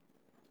true.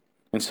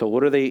 And so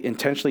what are they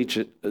intentionally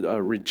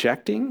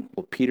rejecting?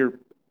 Well, Peter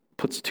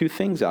puts two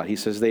things out. He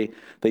says they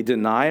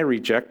deny or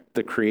reject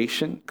the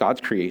creation,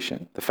 God's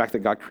creation, the fact that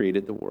God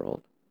created the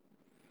world.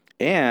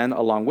 And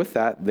along with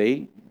that,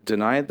 they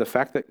deny the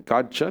fact that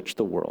God judged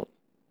the world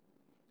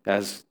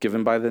as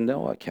given by the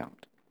Noah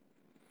account.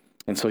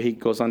 And so he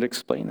goes on to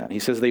explain that. He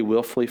says they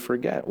willfully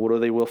forget. What do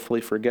they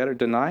willfully forget or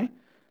deny?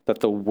 That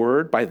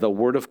by the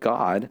word of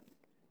God,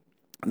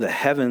 the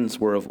heavens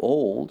were of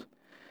old,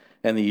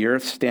 and the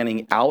earth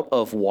standing out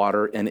of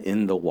water and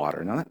in the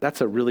water. Now,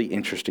 that's a really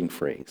interesting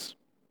phrase.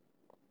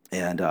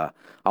 And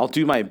I'll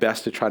do my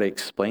best to try to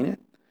explain it.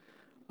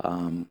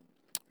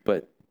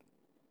 But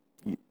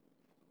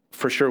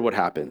for sure what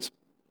happens?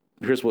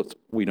 Here's what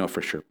we know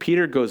for sure.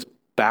 Peter goes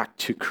back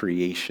to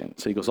creation.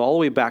 So he goes all the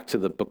way back to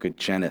the book of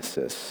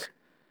Genesis,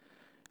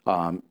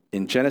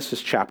 in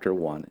Genesis chapter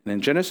 1. And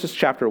in Genesis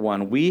chapter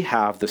 1, we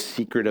have the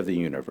secret of the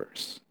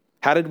universe.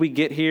 How did we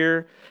get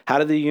here? How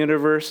did the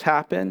universe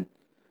happen?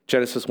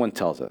 Genesis 1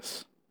 tells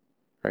us,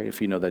 right?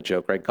 If you know that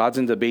joke, right? God's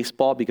into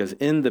baseball because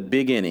in the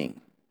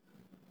beginning,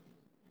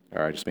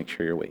 all right, just make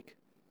sure you're awake.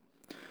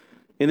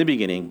 In the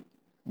beginning,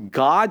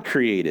 God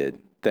created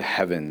the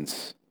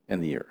heavens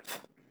and the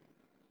earth.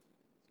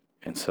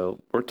 And so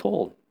we're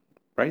told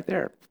right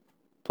there,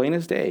 plain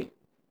as day,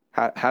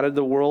 how did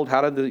the world,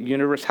 how did the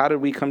universe, how did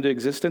we come to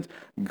existence?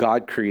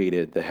 God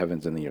created the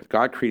heavens and the earth.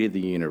 God created the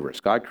universe.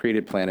 God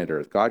created planet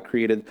Earth. God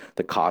created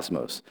the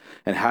cosmos.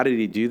 And how did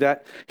he do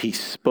that? He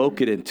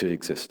spoke it into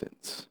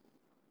existence.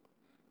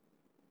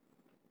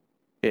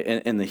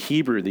 In the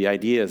Hebrew, the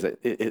idea is that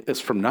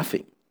it's from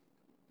nothing.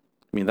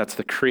 I mean, that's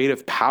the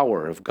creative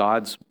power of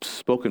God's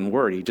spoken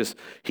word.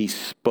 He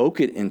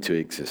spoke it into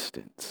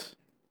existence.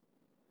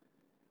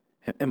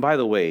 And by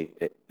the way,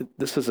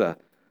 this is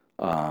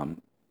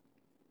an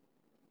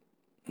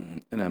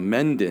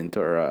amendment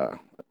or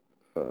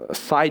a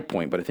side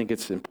point, but I think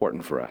it's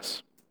important for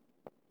us.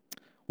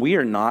 We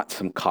are not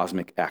some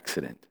cosmic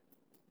accident.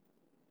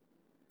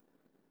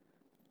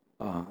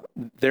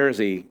 There is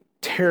a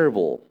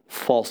terrible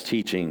false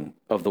teaching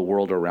of the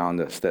world around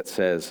us that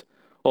says,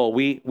 oh,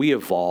 we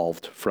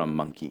evolved from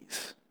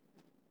monkeys.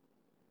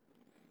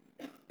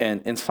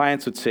 And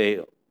science would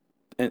say,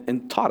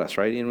 and taught us,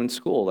 right, in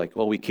school, like,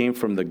 well, we came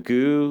from the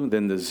goo,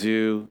 then the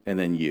zoo, and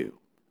then you.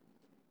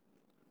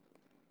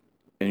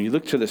 And you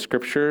look to the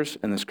scriptures,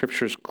 and the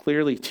scriptures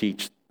clearly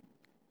teach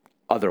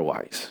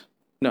otherwise.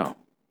 No.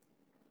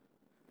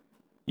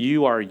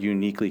 You are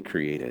uniquely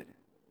created.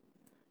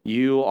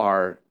 You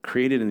are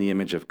created in the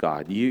image of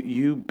God.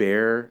 You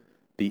bear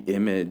the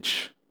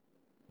image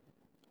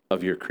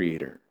of your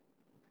Creator.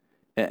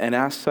 And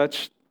as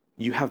such,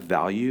 you have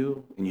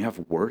value, and you have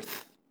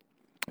worth,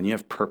 and you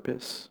have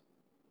purpose.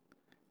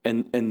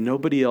 And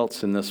nobody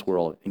else in this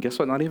world, and guess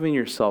what? Not even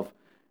yourself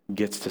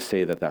gets to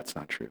say that that's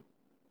not true.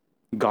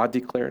 God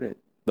declared it.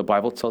 The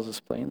Bible tells us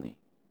plainly.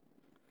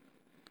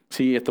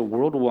 See, if the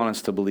world will want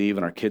us to believe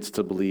and our kids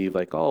to believe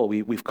like, oh,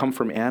 we've come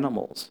from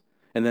animals.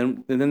 And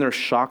then they're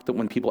shocked that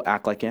when people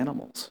act like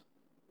animals.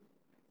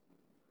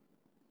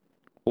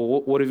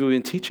 Well, what have you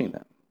been teaching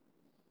them?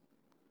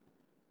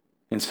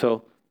 And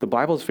so the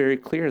Bible is very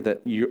clear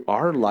that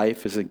our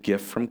life is a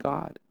gift from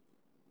God.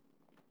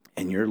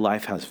 And your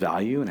life has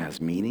value and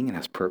has meaning and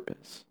has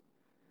purpose.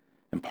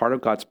 And part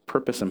of God's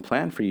purpose and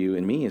plan for you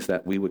and me is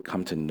that we would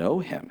come to know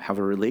him, have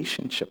a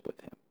relationship with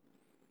him.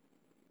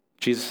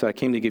 Jesus said, I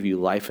came to give you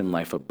life and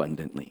life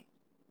abundantly.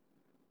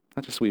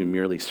 Not just we would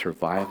merely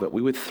survive, but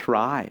we would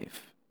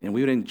thrive and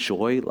we would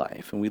enjoy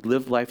life and we'd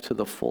live life to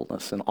the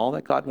fullness and all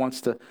that God wants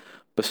to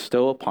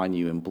bestow upon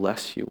you and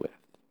bless you with.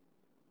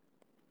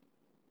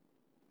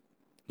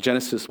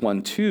 Genesis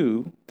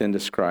 1:2 then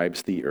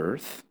describes the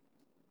earth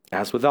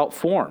as without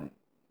form.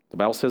 The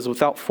Bible says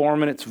without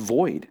form and it's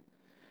void.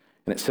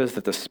 And it says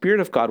that the Spirit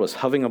of God was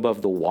hovering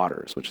above the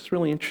waters, which is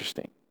really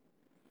interesting.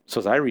 So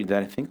as I read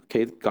that, I think,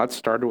 okay, God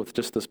started with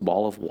just this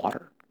ball of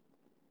water.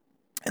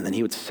 And then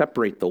he would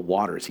separate the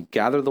waters. He'd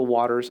gather the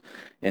waters,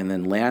 and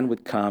then land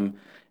would come.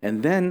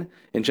 And then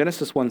in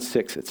Genesis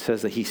 1:6, it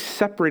says that he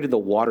separated the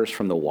waters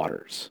from the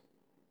waters.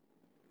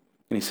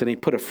 And he said he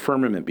put a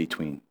firmament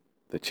between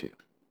the two.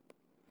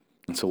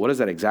 And so what does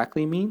that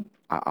exactly mean?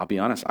 I'll be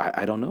honest,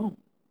 I don't know.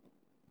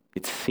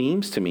 It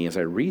seems to me as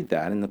I read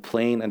that in the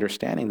plain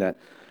understanding that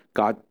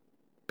God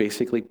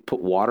basically put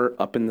water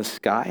up in the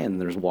sky and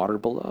there's water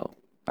below.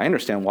 I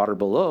understand water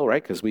below,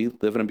 right? Because we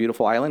live in a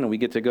beautiful island and we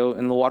get to go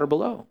in the water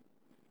below.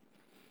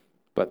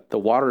 But the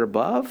water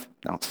above,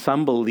 now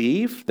some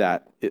believe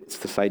that it's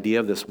this idea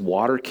of this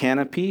water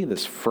canopy,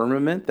 this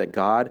firmament that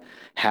God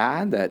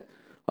had that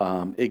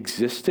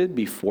existed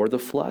before the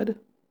flood.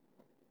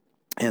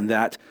 And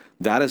that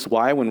is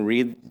why when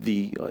we read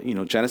the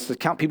Genesis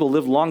account, people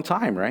live a long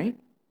time, right?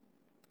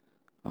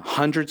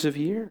 Hundreds of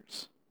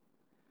years.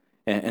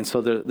 And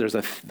so there's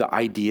the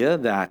idea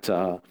that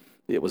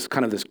it was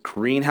kind of this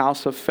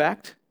greenhouse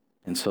effect.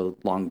 And so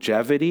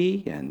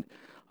longevity and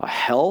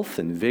health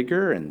and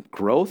vigor and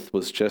growth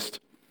was just,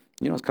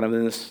 it's kind of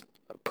in this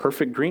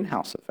perfect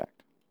greenhouse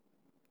effect.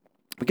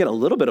 We get a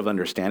little bit of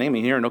understanding. I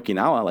mean, here in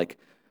Okinawa, like, at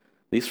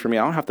least for me,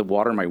 I don't have to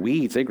water my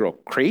weeds. They grow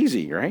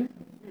crazy, right?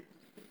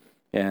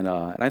 And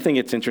I think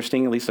it's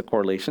interesting, at least a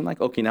correlation, like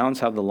Okinawans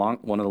have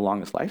one of the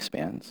longest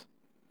lifespans.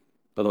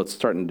 Although it's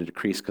starting to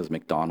decrease because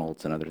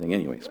McDonald's and other things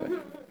anyways.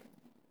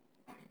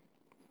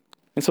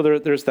 And so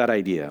there's that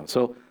idea.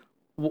 So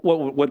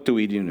what do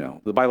we do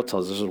know? The Bible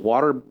tells us there's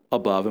water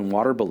above and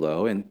water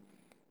below, and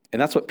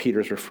that's what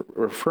Peter's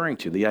referring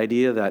to, the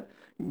idea that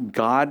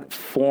God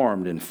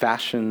formed and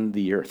fashioned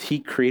the earth. He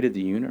created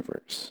the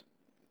universe.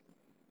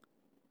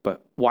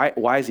 But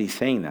why is he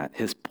saying that?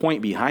 His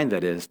point behind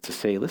that is to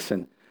say,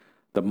 listen,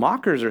 the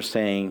mockers are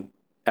saying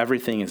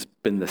everything has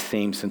been the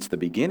same since the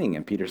beginning.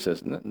 And Peter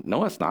says,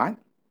 no, it's not.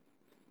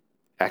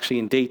 Actually,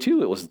 in day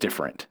 2, it was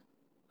different.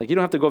 Like, you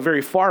don't have to go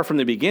very far from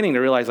the beginning to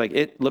realize, like,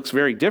 it looks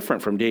very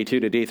different from day 2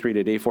 to day 3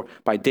 to day 4.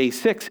 By day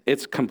 6,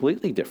 it's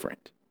completely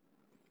different.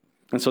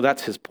 And so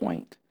that's his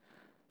point.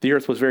 The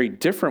earth was very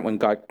different when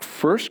God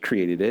first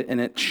created it,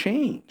 and it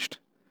changed.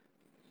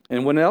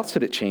 And when else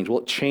did it change? Well,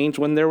 it changed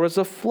when there was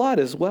a flood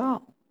as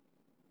well.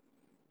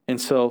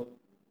 And so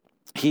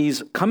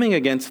he's coming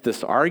against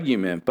this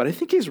argument, but I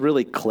think he's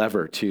really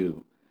clever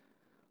too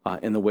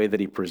in the way that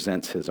he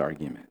presents his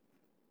argument.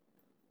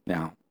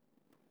 Now,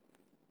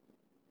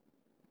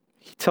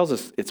 he tells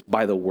us it's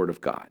by the word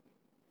of God.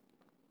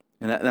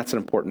 And that's an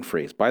important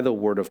phrase. By the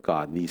word of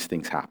God, these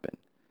things happen.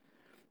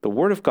 The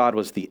word of God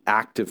was the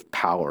active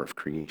power of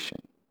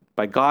creation.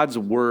 By God's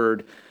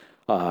word,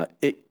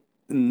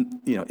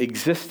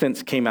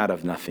 existence came out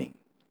of nothing.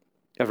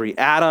 Every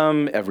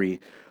atom, every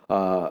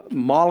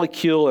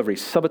molecule, every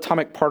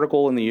subatomic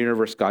particle in the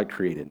universe, God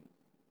created.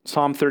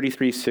 Psalm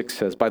 33:6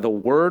 says, by the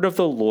word of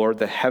the Lord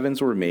the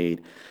heavens were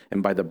made,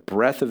 and by the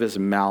breath of his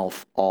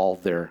mouth all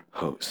their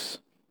hosts.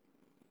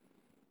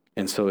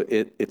 And so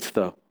it's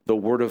the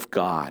word of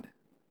God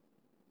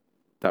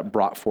that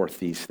brought forth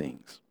these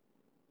things.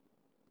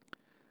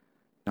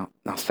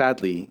 Now,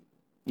 sadly,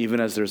 even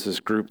as there's this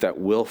group that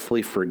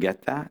willfully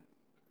forget that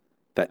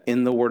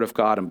in the word of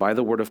God and by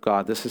the word of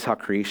God, this is how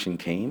creation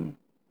came.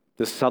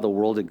 This is how the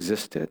world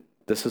existed.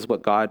 This is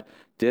what God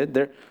did.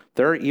 There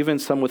are even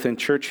some within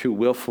church who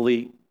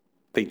willfully,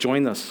 they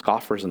join the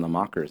scoffers and the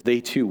mockers.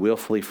 They too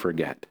willfully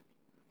forget.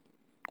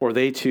 Or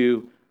they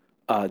too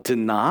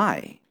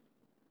deny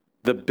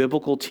the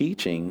biblical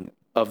teaching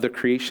of the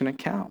creation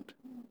account.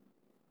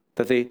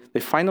 That they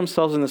find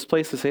themselves in this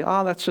place to say,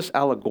 that's just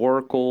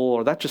allegorical,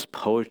 or that's just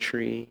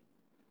poetry,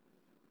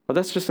 or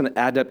that's just an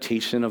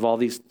adaptation of all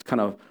these kind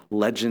of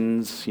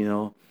legends,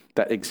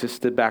 that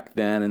existed back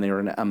then, and they were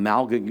an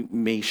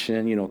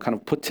amalgamation, kind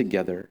of put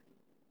together.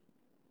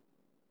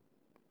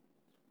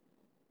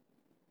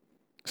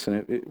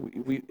 So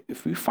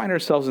if we find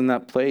ourselves in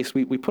that place,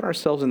 we put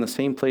ourselves in the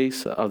same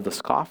place of the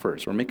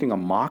scoffers. We're making a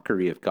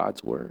mockery of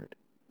God's word.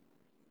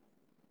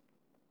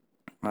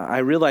 I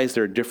realize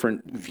there are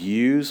different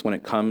views when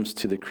it comes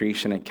to the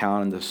creation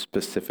account and the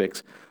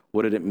specifics.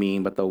 What did it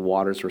mean? But the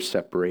waters were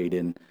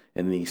separated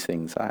and these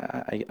things.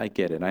 I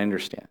get it. I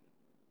understand.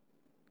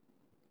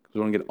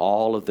 We don't get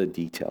all of the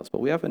details, but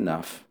we have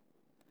enough.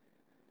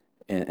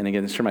 And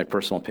again, this is my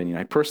personal opinion.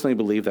 I personally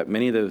believe that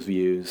many of those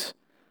views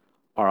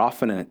are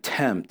often an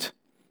attempt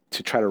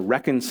to try to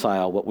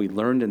reconcile what we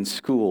learned in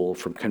school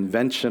from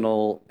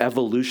conventional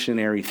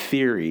evolutionary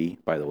theory,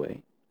 by the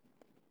way,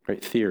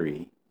 right?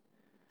 Theory.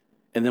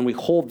 And then we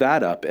hold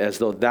that up as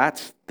though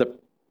that's the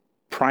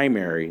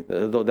primary,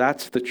 though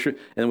that's the truth.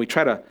 And we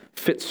try to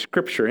fit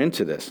scripture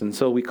into this. And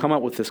so we come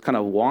up with this kind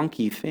of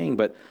wonky thing,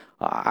 but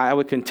I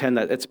would contend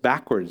that it's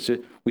backwards.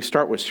 We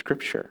start with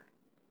scripture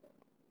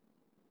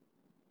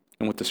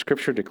and what the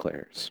scripture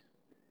declares.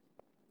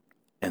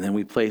 And then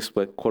we place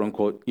what, quote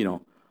unquote,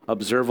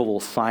 observable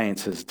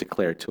science has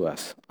declared to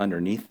us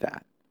underneath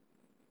that.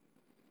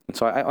 And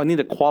so I need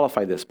to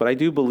qualify this, but I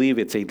do believe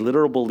it's a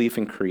literal belief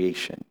in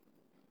creation.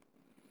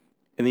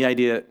 And the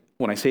idea,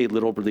 when I say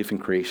literal belief in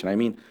creation, I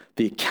mean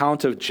the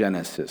account of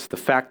Genesis, the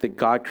fact that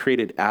God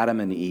created Adam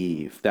and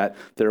Eve, that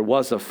there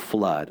was a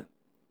flood.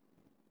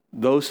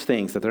 Those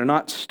things, that they're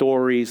not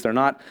stories, they're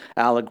not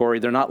allegory,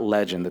 they're not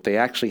legend, that they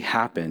actually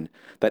happened,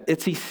 that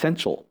it's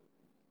essential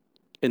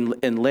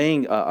in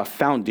laying a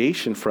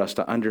foundation for us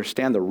to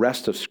understand the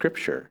rest of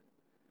Scripture,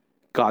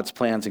 God's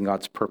plans and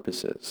God's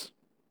purposes,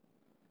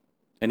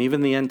 and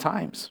even the end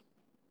times.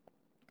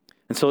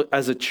 And so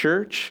as a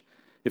church,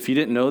 if you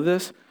didn't know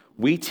this,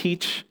 we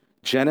teach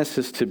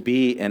Genesis to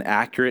be an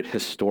accurate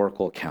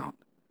historical account.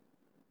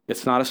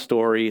 It's not a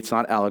story, it's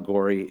not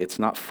allegory, it's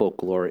not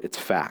folklore, it's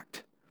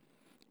fact.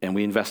 And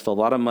we invest a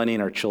lot of money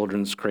in our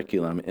children's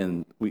curriculum,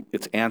 and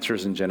it's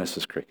answers in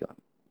Genesis curriculum.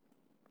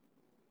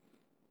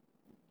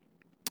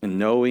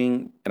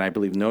 And I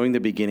believe knowing the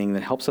beginning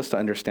that helps us to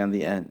understand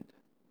the end.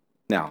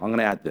 Now, I'm going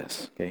to add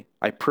this, okay?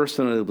 I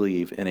personally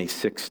believe in a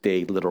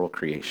 6-day literal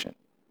creation.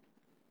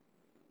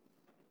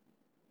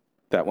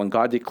 That when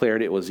God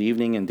declared it was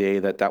evening and day,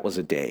 that was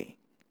a day.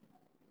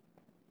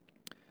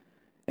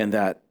 And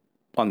that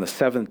on the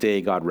 7th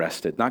day, God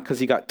rested. Not because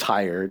he got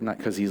tired, not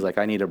because he's like,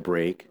 I need a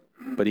break,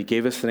 but he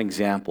gave us an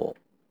example.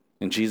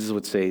 And Jesus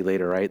would say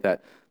later, right,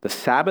 that the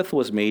Sabbath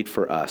was made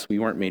for us. We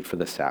weren't made for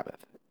the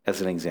Sabbath,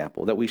 as an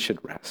example, that we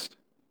should rest.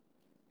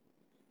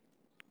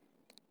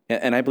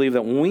 And I believe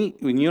that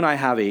when you and I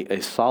have a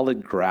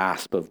solid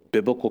grasp of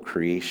biblical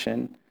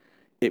creation,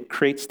 it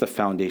creates the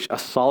foundation, a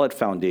solid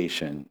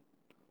foundation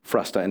for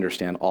us to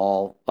understand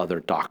all other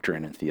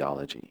doctrine and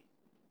theology,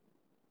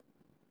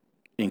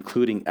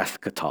 including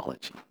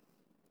eschatology.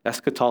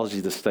 Eschatology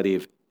is the study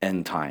of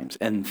end times,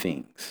 end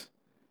things.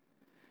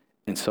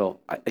 And so,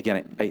 I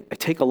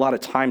take a lot of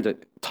time to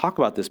talk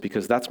about this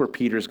because that's where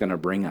Peter's going to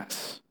bring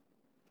us.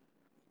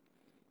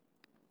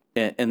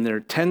 And there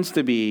tends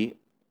to be,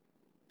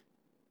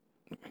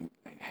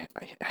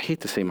 I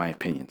hate to say my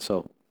opinion,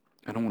 so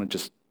I don't want to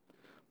just,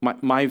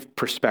 my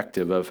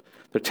perspective of,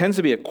 there tends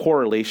to be a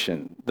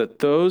correlation that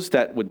those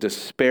that would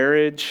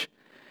disparage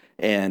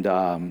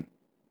and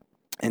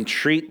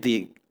treat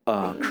the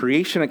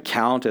creation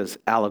account as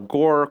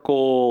allegorical,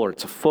 or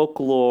it's a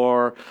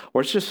folklore,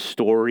 or it's just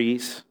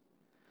stories.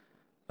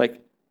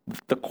 Like,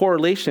 the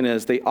correlation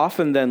is they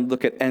often then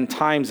look at end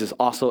times as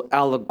also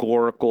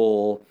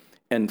allegorical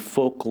and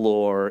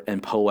folklore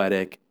and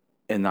poetic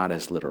and not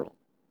as literal.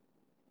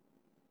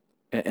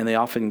 And they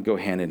often go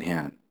hand in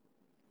hand.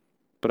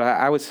 But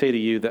I would say to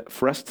you that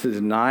for us to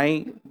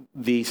deny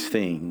these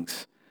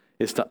things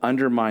is to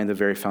undermine the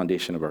very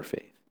foundation of our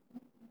faith.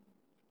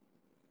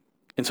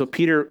 And so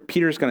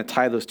Peter's going to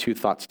tie those two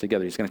thoughts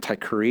together. He's going to tie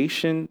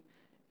creation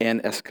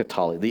and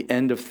eschatology, the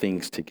end of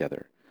things,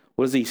 together.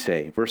 What does he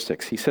say? Verse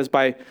 6, he says,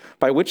 by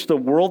which the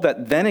world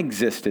that then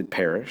existed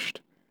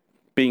perished,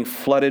 being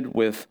flooded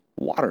with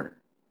water.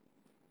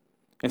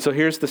 And so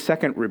here's the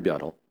second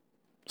rebuttal.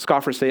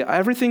 Scoffers say,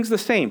 everything's the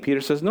same. Peter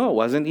says, no, it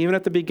wasn't. Even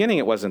at the beginning,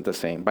 it wasn't the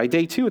same. By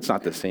day 2, it's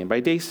not the same. By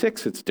day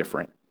 6, it's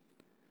different.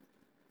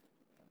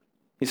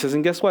 He says,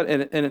 and guess what?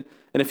 And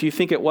if you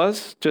think it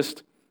was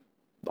just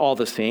all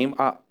the same,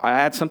 I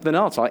add something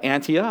else. I'll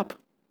ante up.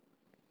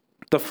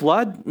 The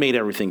flood made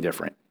everything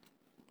different.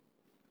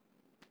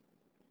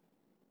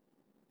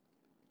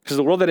 Because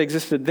the world that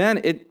existed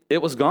then,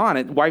 it was gone.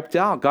 It wiped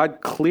out.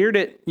 God cleared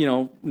it,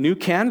 new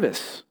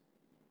canvas.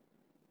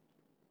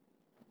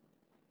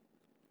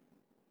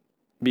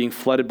 Being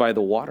flooded by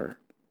the water.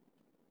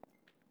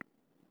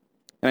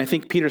 And I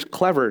think Peter's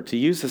clever to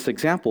use this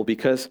example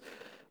because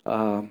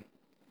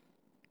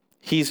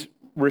he's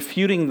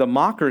refuting the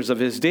mockers of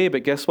his day,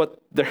 but guess what?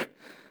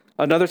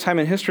 Another time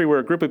in history where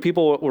a group of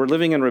people were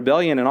living in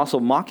rebellion and also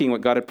mocking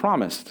what God had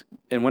promised.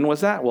 And when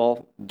was that?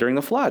 Well, during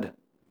the flood.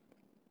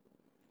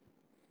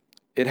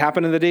 It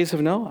happened in the days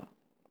of Noah.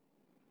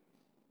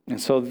 And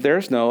so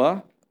there's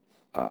Noah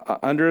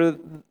under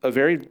a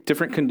very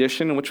different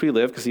condition in which we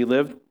live, because he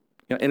lived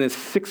in his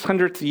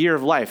 600th year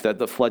of life that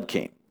the flood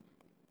came.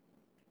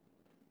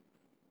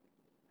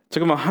 It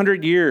took him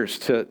 100 years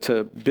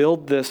to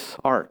build this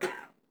ark.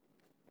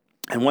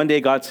 And one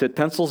day God said,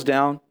 pencils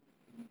down,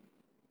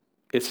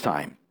 it's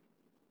time.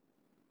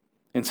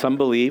 And some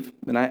believe,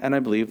 and I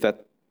believe,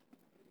 that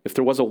if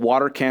there was a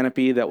water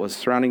canopy that was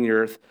surrounding the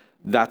earth,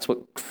 that's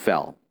what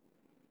fell.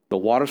 The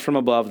waters from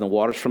above and the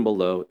waters from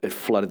below, it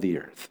flooded the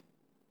earth.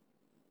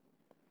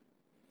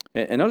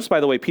 And notice, by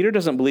the way, Peter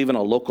doesn't believe in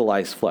a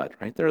localized flood,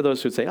 right? There are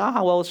those who would say,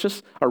 well, it's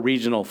just a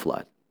regional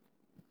flood.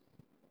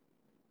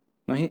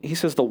 No, he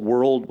says the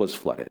world was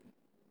flooded.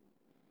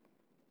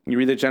 You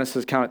read the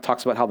Genesis account, it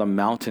talks about how the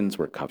mountains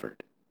were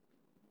covered.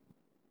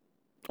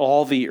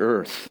 All the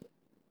earth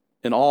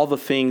and all the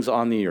things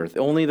on the earth,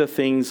 only the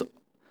things,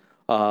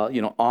 on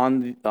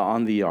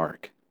the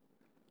ark.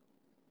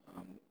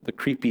 The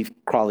creepy,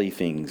 crawly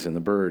things and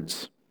the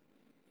birds.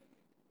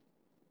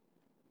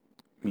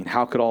 I mean,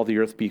 how could all the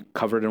earth be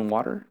covered in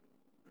water?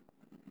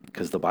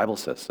 Because the Bible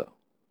says so.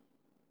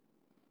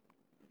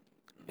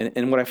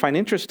 And what I find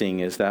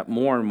interesting is that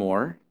more and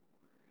more,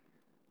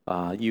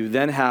 you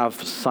then have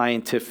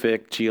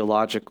scientific,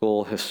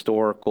 geological,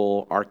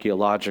 historical,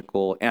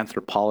 archaeological,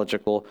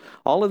 anthropological,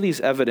 all of these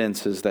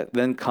evidences that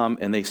then come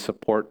and they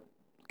support,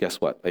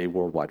 guess what? A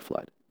worldwide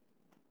flood.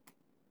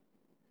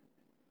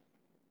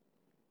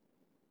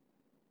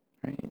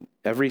 Right?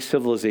 Every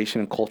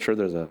civilization and culture,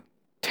 there's a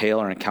tale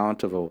or an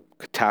account of a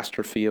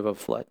catastrophe of a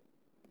flood.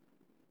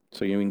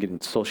 So you can get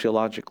in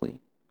sociologically.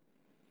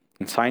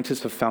 And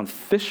scientists have found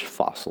fish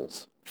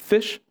fossils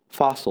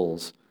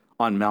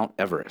on Mount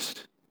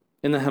Everest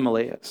in the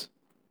Himalayas.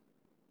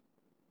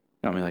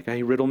 I mean,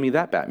 hey, riddle me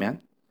that,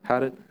 Batman. How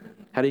do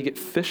you get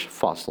fish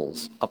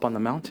fossils up on the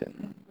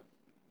mountain?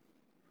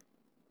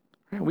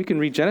 Right, we can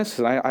read Genesis,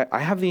 and I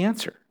have the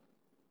answer.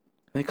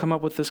 And they come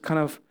up with this kind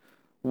of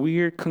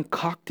weird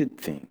concocted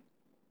thing.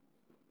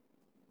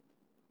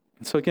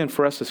 And so again,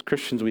 for us as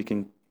Christians, we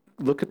can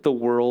look at the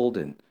world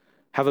and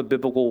have a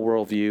biblical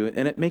worldview,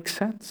 and it makes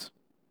sense.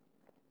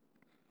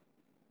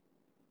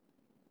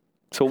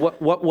 So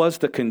what was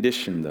the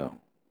condition, though?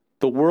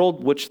 The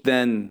world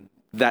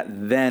that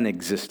then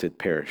existed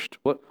perished.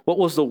 What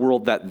was the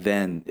world that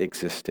then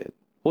existed?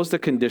 What was the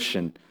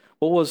condition?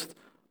 What was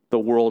the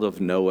world of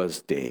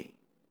Noah's day?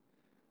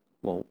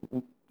 Well,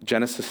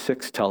 Genesis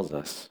 6 tells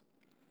us,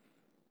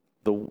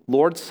 the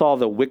Lord saw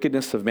the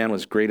wickedness of man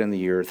was great on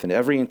the earth, and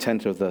every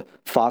intent of the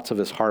thoughts of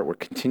his heart were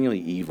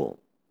continually evil.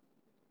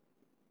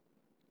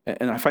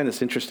 And I find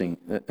this interesting,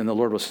 and the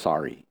Lord was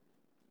sorry.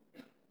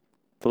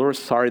 The Lord was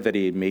sorry that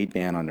he had made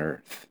man on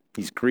earth.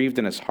 He's grieved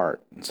in his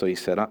heart. And so he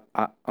said, I'm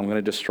going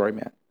to destroy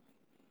man.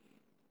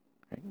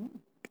 Right?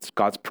 It's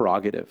God's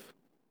prerogative.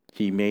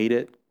 He made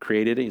it,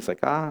 created it. He's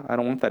like, I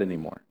don't want that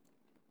anymore.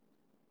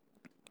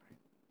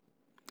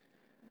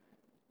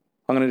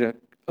 I'm going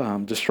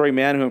to destroy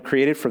man whom I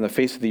created from the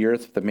face of the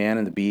earth, the man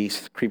and the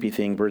beast, creepy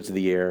thing, birds of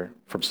the air.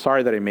 For I'm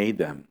sorry that I made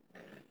them.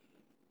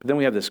 But then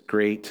we have this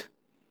great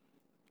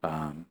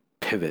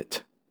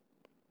pivot.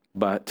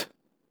 But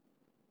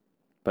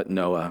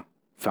Noah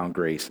found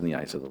grace in the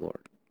eyes of the Lord,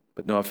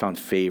 but Noah found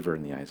favor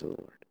in the eyes of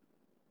the Lord.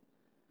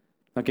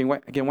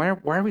 Again, why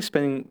are we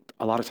spending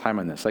a lot of time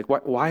on this? Like,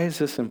 why is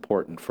this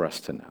important for us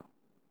to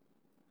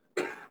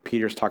know?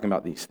 Peter's talking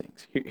about these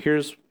things.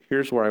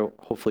 Here's where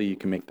hopefully you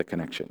can make the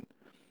connection.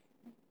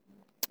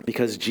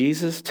 Because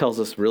Jesus tells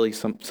us really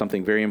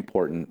something very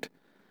important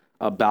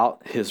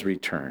about his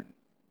return,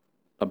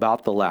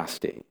 about the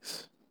last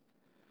days.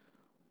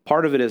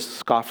 Part of it is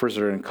scoffers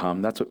are going to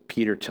come. That's what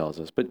Peter tells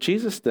us. But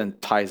Jesus then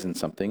ties in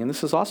something. And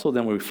this is also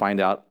then where we find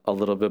out a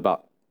little bit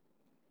about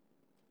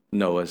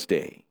Noah's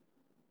day,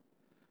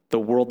 the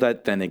world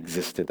that then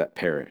existed, that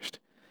perished.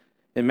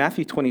 In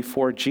Matthew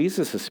 24,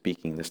 Jesus is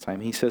speaking this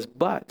time. He says,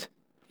 but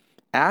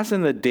as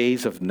in the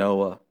days of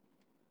Noah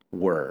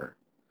were,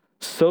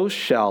 so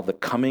shall the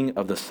coming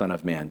of the Son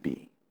of Man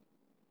be.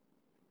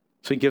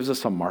 So he gives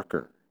us a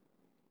marker.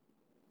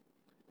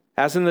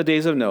 As in the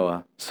days of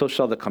Noah, so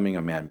shall the coming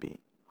of man be.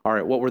 All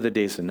right, what were the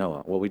days of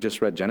Noah? Well, we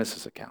just read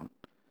Genesis account.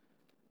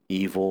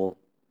 Evil,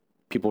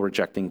 people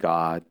rejecting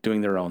God,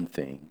 doing their own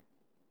thing.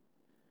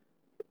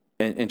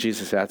 And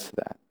Jesus adds to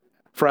that.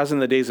 For as in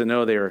the days of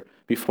Noah, they were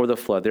before the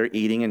flood, they're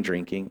eating and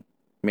drinking,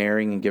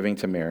 marrying and giving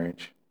to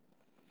marriage.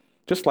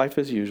 Just life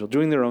as usual,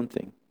 doing their own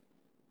thing.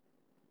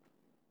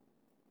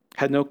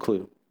 Had no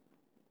clue.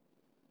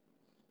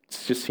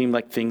 It just seemed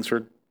like things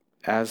were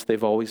as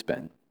they've always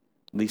been,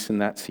 at least in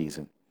that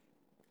season.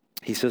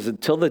 He says,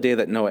 until the day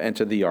that Noah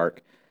entered the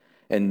ark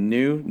and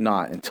knew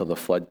not until the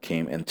flood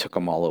came and took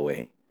them all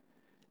away.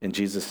 And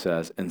Jesus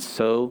says, and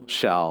so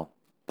shall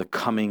the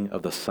coming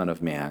of the Son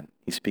of Man,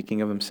 he's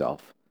speaking of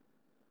himself,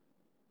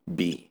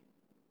 be.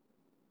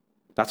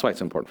 That's why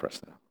it's important for us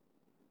to know.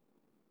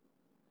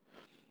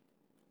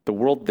 The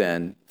world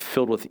then,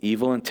 filled with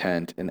evil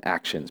intent and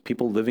actions,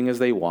 people living as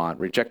they want,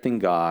 rejecting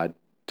God,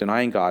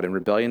 denying God, and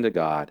rebellion to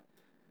God.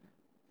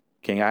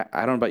 King, I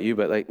don't know about you,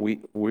 but like we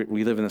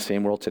live in the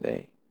same world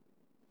today.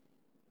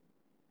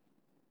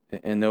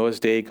 In Noah's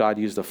day, God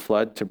used the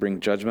flood to bring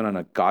judgment on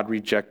a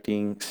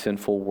God-rejecting,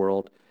 sinful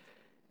world.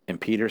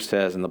 And Peter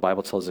says, and the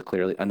Bible tells it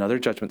clearly, another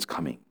judgment's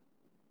coming.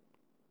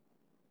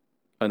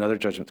 Another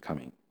judgment's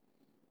coming.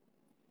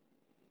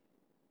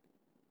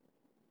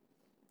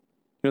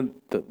 You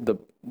know,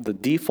 the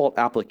default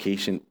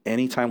application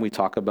anytime we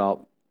talk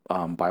about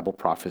Bible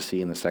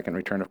prophecy and the second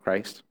return of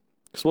Christ,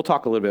 because we'll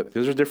talk a little bit,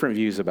 because there's different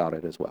views about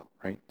it as well,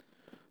 right?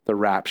 The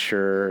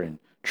rapture and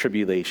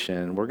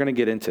tribulation, we're going to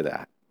get into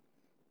that.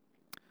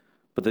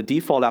 But the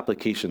default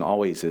application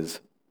always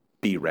is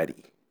be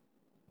ready.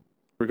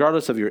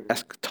 Regardless of your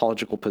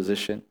eschatological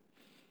position,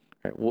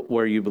 right,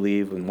 where you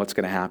believe and what's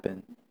going to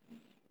happen,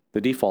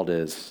 the default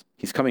is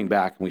he's coming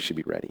back and we should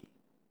be ready.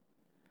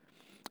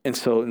 And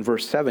so in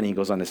verse 7, he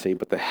goes on to say,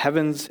 but the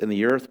heavens and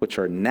the earth, which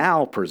are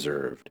now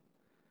preserved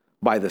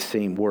by the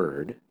same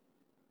word,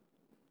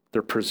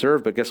 they're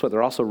preserved, but guess what?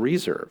 They're also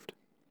reserved.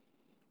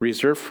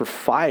 Reserved for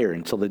fire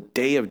until the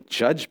day of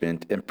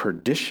judgment and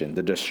perdition,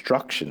 the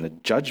destruction, the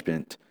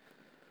judgment,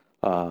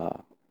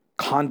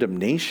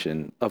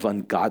 condemnation of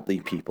ungodly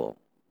people.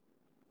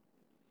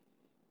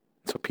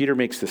 So Peter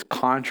makes this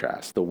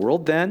contrast. The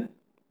world then,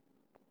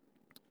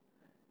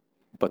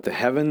 but the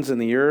heavens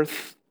and the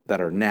earth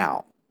that are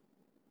now.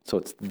 So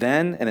it's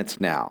then and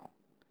it's now.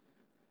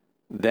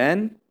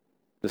 Then,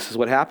 this is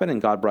what happened,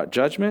 and God brought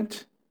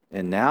judgment.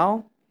 And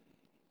now,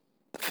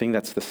 the thing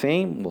that's the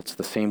same, well, it's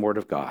the same word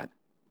of God.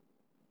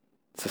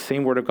 It's the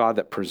same word of God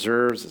that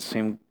preserves, the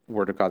same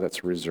word of God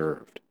that's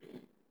reserved.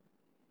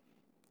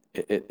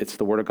 It's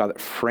the word of God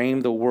that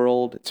framed the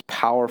world. It's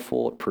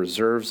powerful. It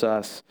preserves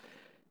us.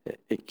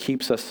 It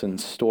keeps us in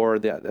store.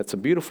 That's a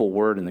beautiful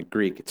word in the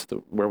Greek. It's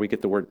where we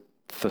get the word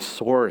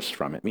thesaurus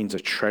from. It means a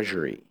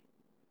treasury.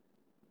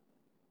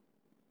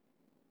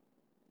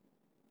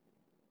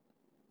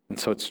 And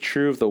so it's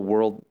true of the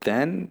world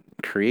then,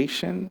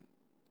 creation.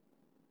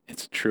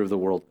 It's true of the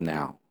world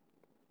now.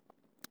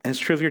 And it's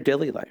true of your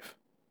daily life.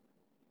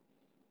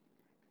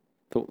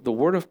 The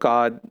Word of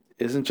God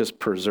isn't just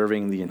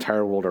preserving the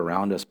entire world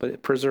around us, but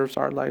it preserves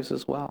our lives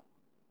as well.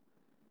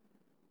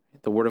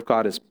 The Word of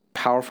God is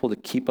powerful to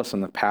keep us on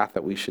the path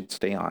that we should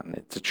stay on.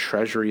 It's a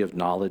treasury of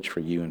knowledge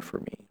for you and for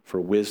me, for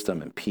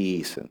wisdom and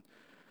peace and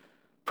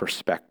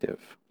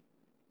perspective.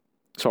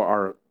 So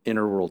our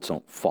inner worlds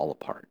don't fall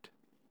apart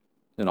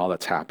in all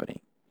that's happening.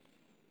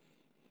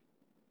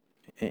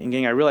 And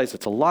gang, I realize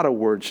it's a lot of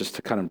words just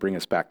to kind of bring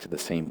us back to the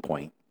same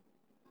point.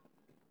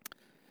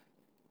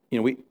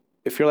 You know,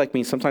 if you're like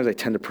me, sometimes I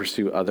tend to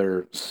pursue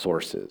other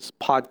sources,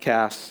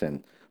 podcasts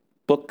and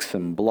books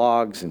and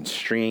blogs and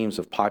streams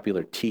of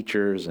popular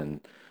teachers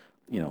and,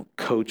 you know,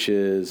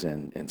 coaches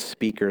and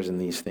speakers and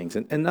these things.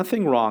 And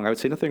nothing wrong, I would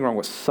say nothing wrong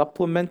with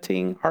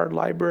supplementing our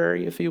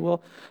library, if you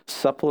will,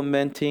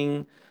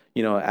 supplementing,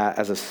 you know,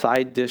 as a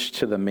side dish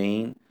to the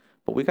main,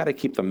 but we got to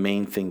keep the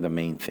main thing the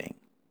main thing.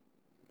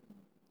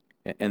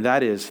 And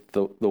that is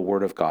the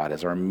Word of God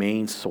as our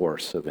main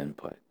source of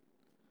input.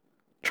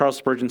 Charles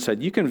Spurgeon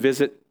said, you can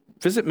visit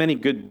many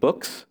good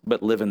books,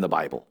 but live in the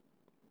Bible.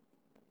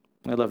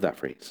 I love that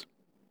phrase.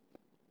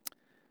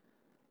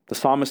 The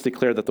psalmist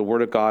declared that the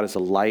Word of God is a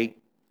light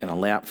and a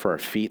lamp for our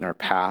feet and our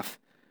path.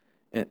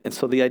 And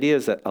so the idea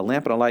is that a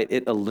lamp and a light,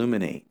 it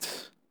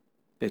illuminates.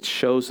 It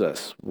shows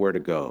us where to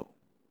go.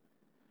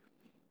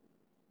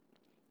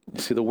 You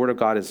see, the Word of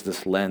God is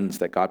this lens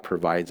that God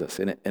provides us,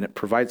 and it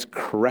provides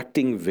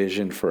correcting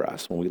vision for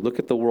us. When we look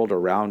at the world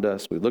around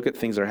us, we look at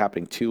things that are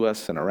happening to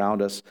us and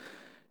around us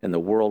in the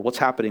world, what's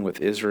happening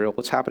with Israel,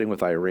 what's happening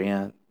with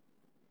Iran,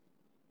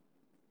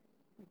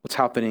 what's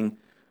happening,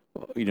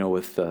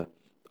 with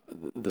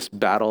this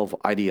battle of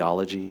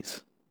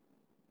ideologies.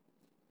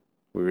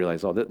 We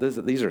realize,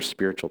 these are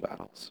spiritual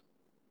battles.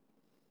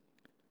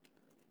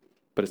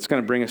 But it's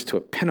going to bring us to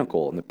a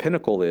pinnacle, and the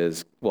pinnacle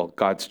is,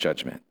 God's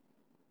judgment.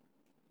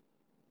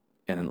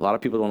 And a lot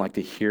of people don't like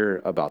to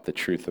hear about the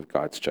truth of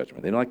God's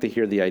judgment. They don't like to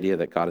hear the idea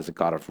that God is a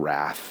God of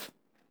wrath,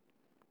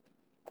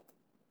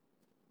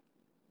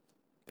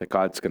 that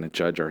God's going to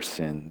judge our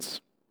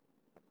sins.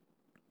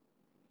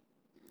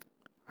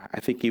 I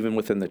think even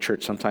within the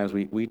church, sometimes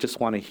we just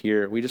want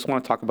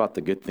to talk about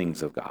the good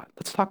things of God.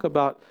 Let's talk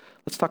about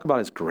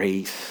His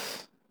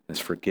grace, His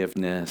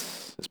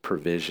forgiveness, His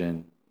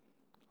provision.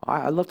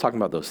 I love talking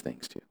about those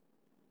things too.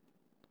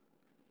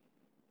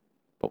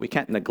 But we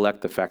can't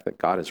neglect the fact that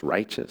God is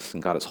righteous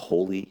and God is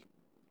holy,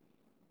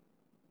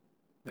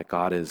 that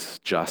God is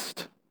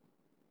just,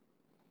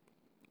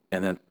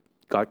 and then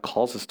God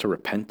calls us to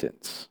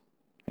repentance.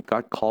 And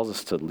God calls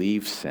us to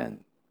leave sin,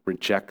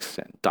 reject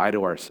sin, die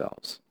to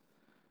ourselves.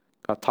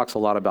 God talks a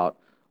lot about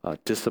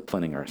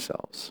disciplining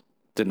ourselves,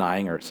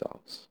 denying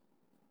ourselves,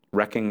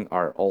 wrecking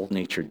our old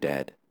nature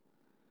dead.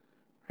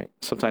 Right?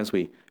 Sometimes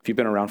if you've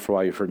been around for a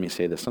while, you've heard me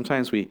say this.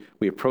 Sometimes we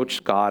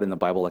approach God in the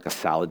Bible like a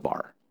salad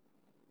bar.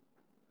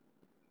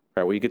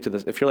 Right, where you get to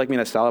this, if you're like me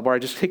in a salad bar, I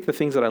just take the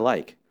things that I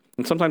like.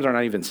 And sometimes they're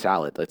not even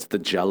salad. It's the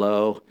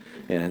Jell-O,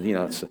 and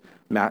it's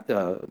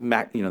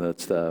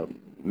it's the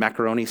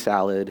macaroni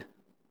salad.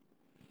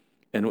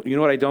 And you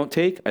know what I don't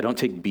take? I don't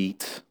take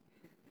beets,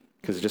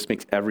 because it just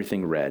makes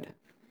everything red.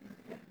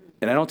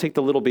 And I don't take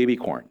the little baby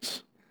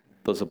corns,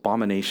 those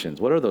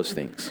abominations. What are those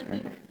things?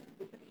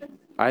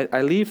 Right?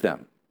 I leave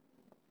them.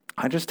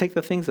 I just take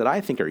the things that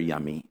I think are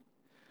yummy.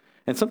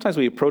 And sometimes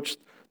we approach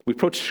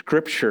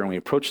Scripture and we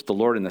approach the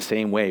Lord in the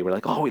same way. We're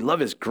like, we love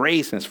His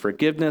grace and His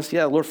forgiveness.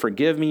 Yeah, Lord,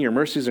 forgive me. Your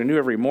mercies are new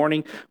every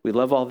morning. We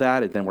love all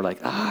that. And then we're like,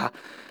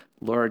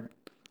 Lord,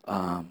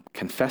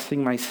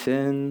 confessing my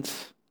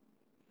sins,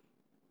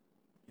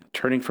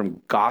 turning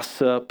from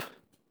gossip,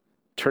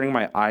 turning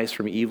my eyes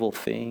from evil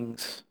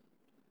things,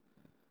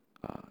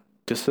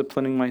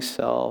 disciplining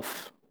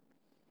myself.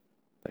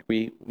 Like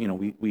we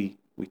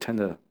tend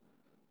to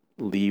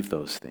leave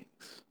those things.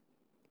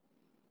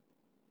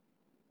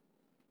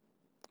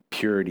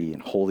 Purity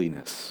and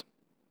holiness,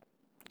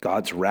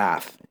 God's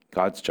wrath,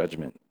 God's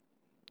judgment.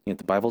 Yet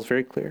the Bible is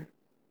very clear.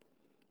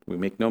 We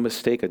make no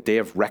mistake, a day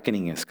of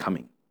reckoning is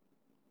coming.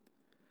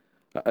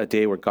 A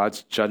day where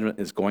God's judgment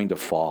is going to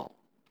fall.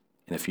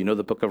 And if you know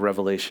the book of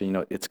Revelation,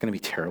 it's going to be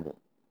terrible.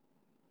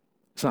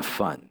 It's not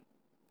fun.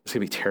 It's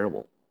going to be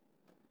terrible.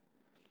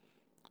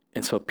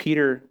 And so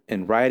Peter,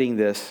 in writing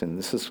this, and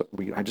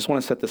I just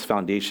want to set this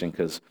foundation,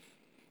 because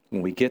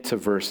when we get to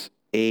verse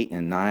 8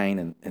 and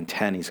 9 and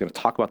 10, he's going to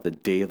talk about the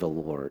day of the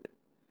Lord.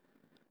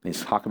 And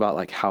he's talk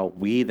about how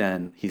he's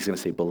going to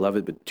say,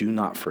 beloved, but do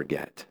not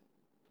forget.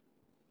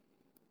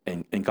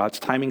 And God's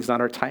timing is not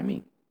our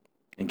timing.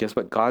 And guess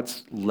what?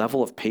 God's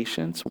level of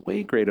patience,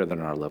 way greater than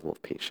our level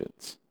of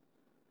patience.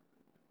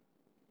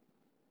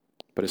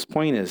 But his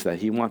point is that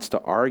he wants to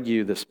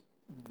argue the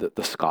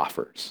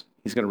scoffers.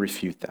 He's going to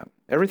refute them.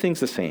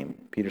 Everything's the same.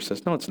 Peter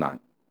says, no, it's not.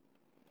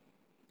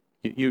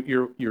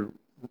 You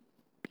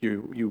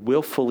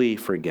willfully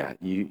forget.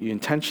 You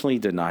intentionally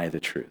deny the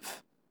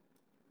truth.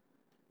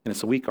 And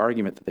it's a weak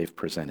argument that they've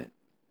presented.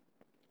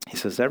 He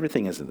says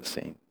everything isn't the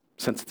same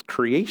since it's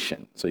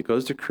creation. So he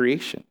goes to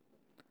creation.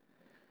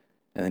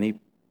 And then he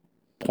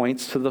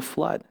points to the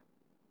flood.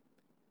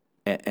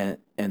 And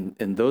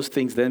those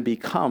things then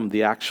become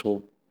the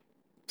actual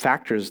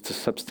factors to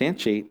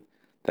substantiate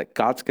that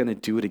God's going to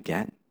do it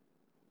again.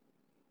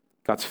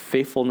 God's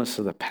faithfulness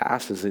of the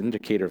past is an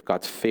indicator of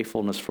God's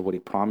faithfulness for what he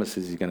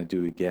promises he's going to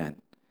do again.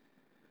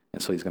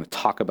 And so he's going to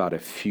talk about a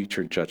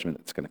future judgment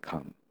that's going to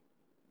come.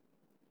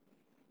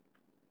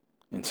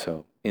 And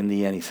so in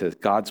the end, he says,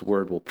 God's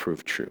word will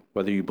prove true,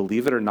 whether you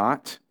believe it or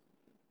not,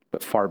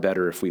 but far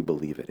better if we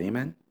believe it.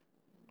 Amen?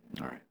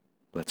 All right,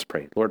 let's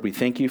pray. Lord, we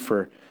thank you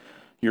for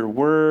your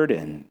word,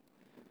 and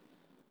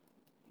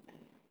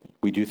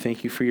we do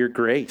thank you for your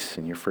grace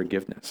and your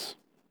forgiveness.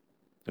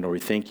 And Lord, we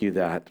thank you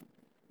that,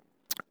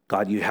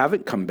 God, you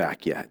haven't come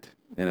back yet.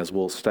 And as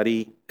we'll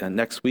study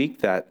next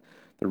week, that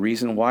the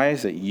reason why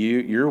is that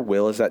your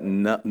will is that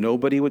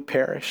nobody would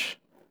perish.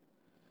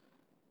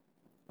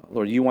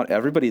 Lord, you want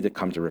everybody to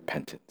come to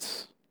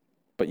repentance,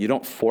 but you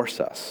don't force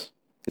us.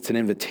 It's an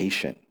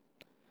invitation.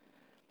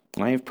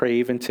 And I pray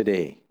even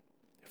today,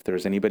 if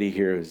there's anybody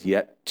here who's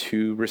yet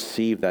to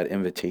receive that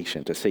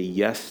invitation, to say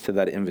yes to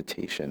that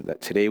invitation,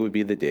 that today would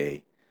be the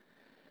day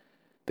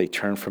they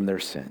turn from their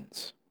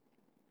sins,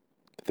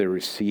 that they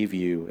receive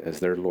you as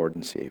their Lord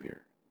and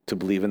Savior, to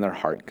believe in their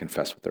heart and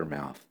confess with their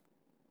mouth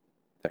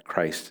that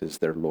Christ is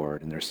their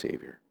Lord and their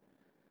Savior.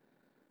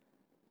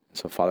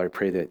 So, Father, I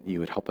pray that you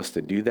would help us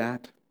to do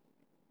that.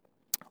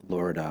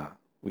 Lord,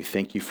 we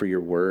thank you for your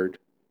word.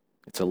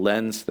 It's a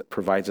lens that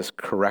provides us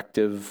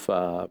corrective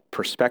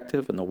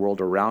perspective in the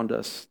world around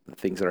us, the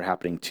things that are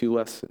happening to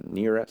us and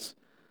near us.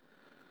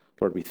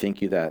 Lord, we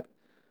thank you that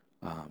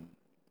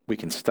we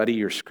can study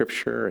your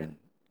scripture, and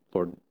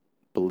Lord,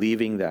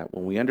 believing that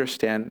when we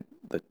understand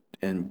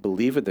and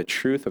believe in the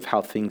truth of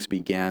how things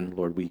began,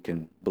 Lord, we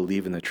can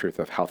believe in the truth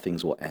of how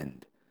things will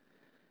end.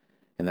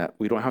 And that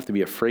we don't have to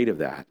be afraid of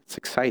that. It's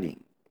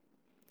exciting.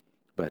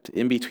 But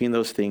in between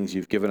those things,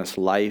 you've given us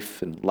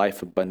life, and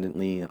life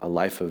abundantly, a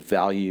life of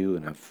value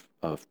and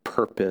of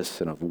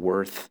purpose and of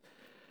worth.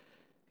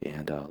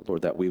 And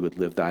Lord, that we would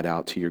live that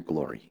out to your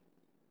glory.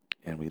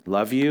 And we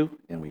love you,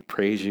 and we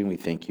praise you, and we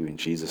thank you in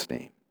Jesus'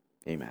 name.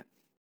 Amen.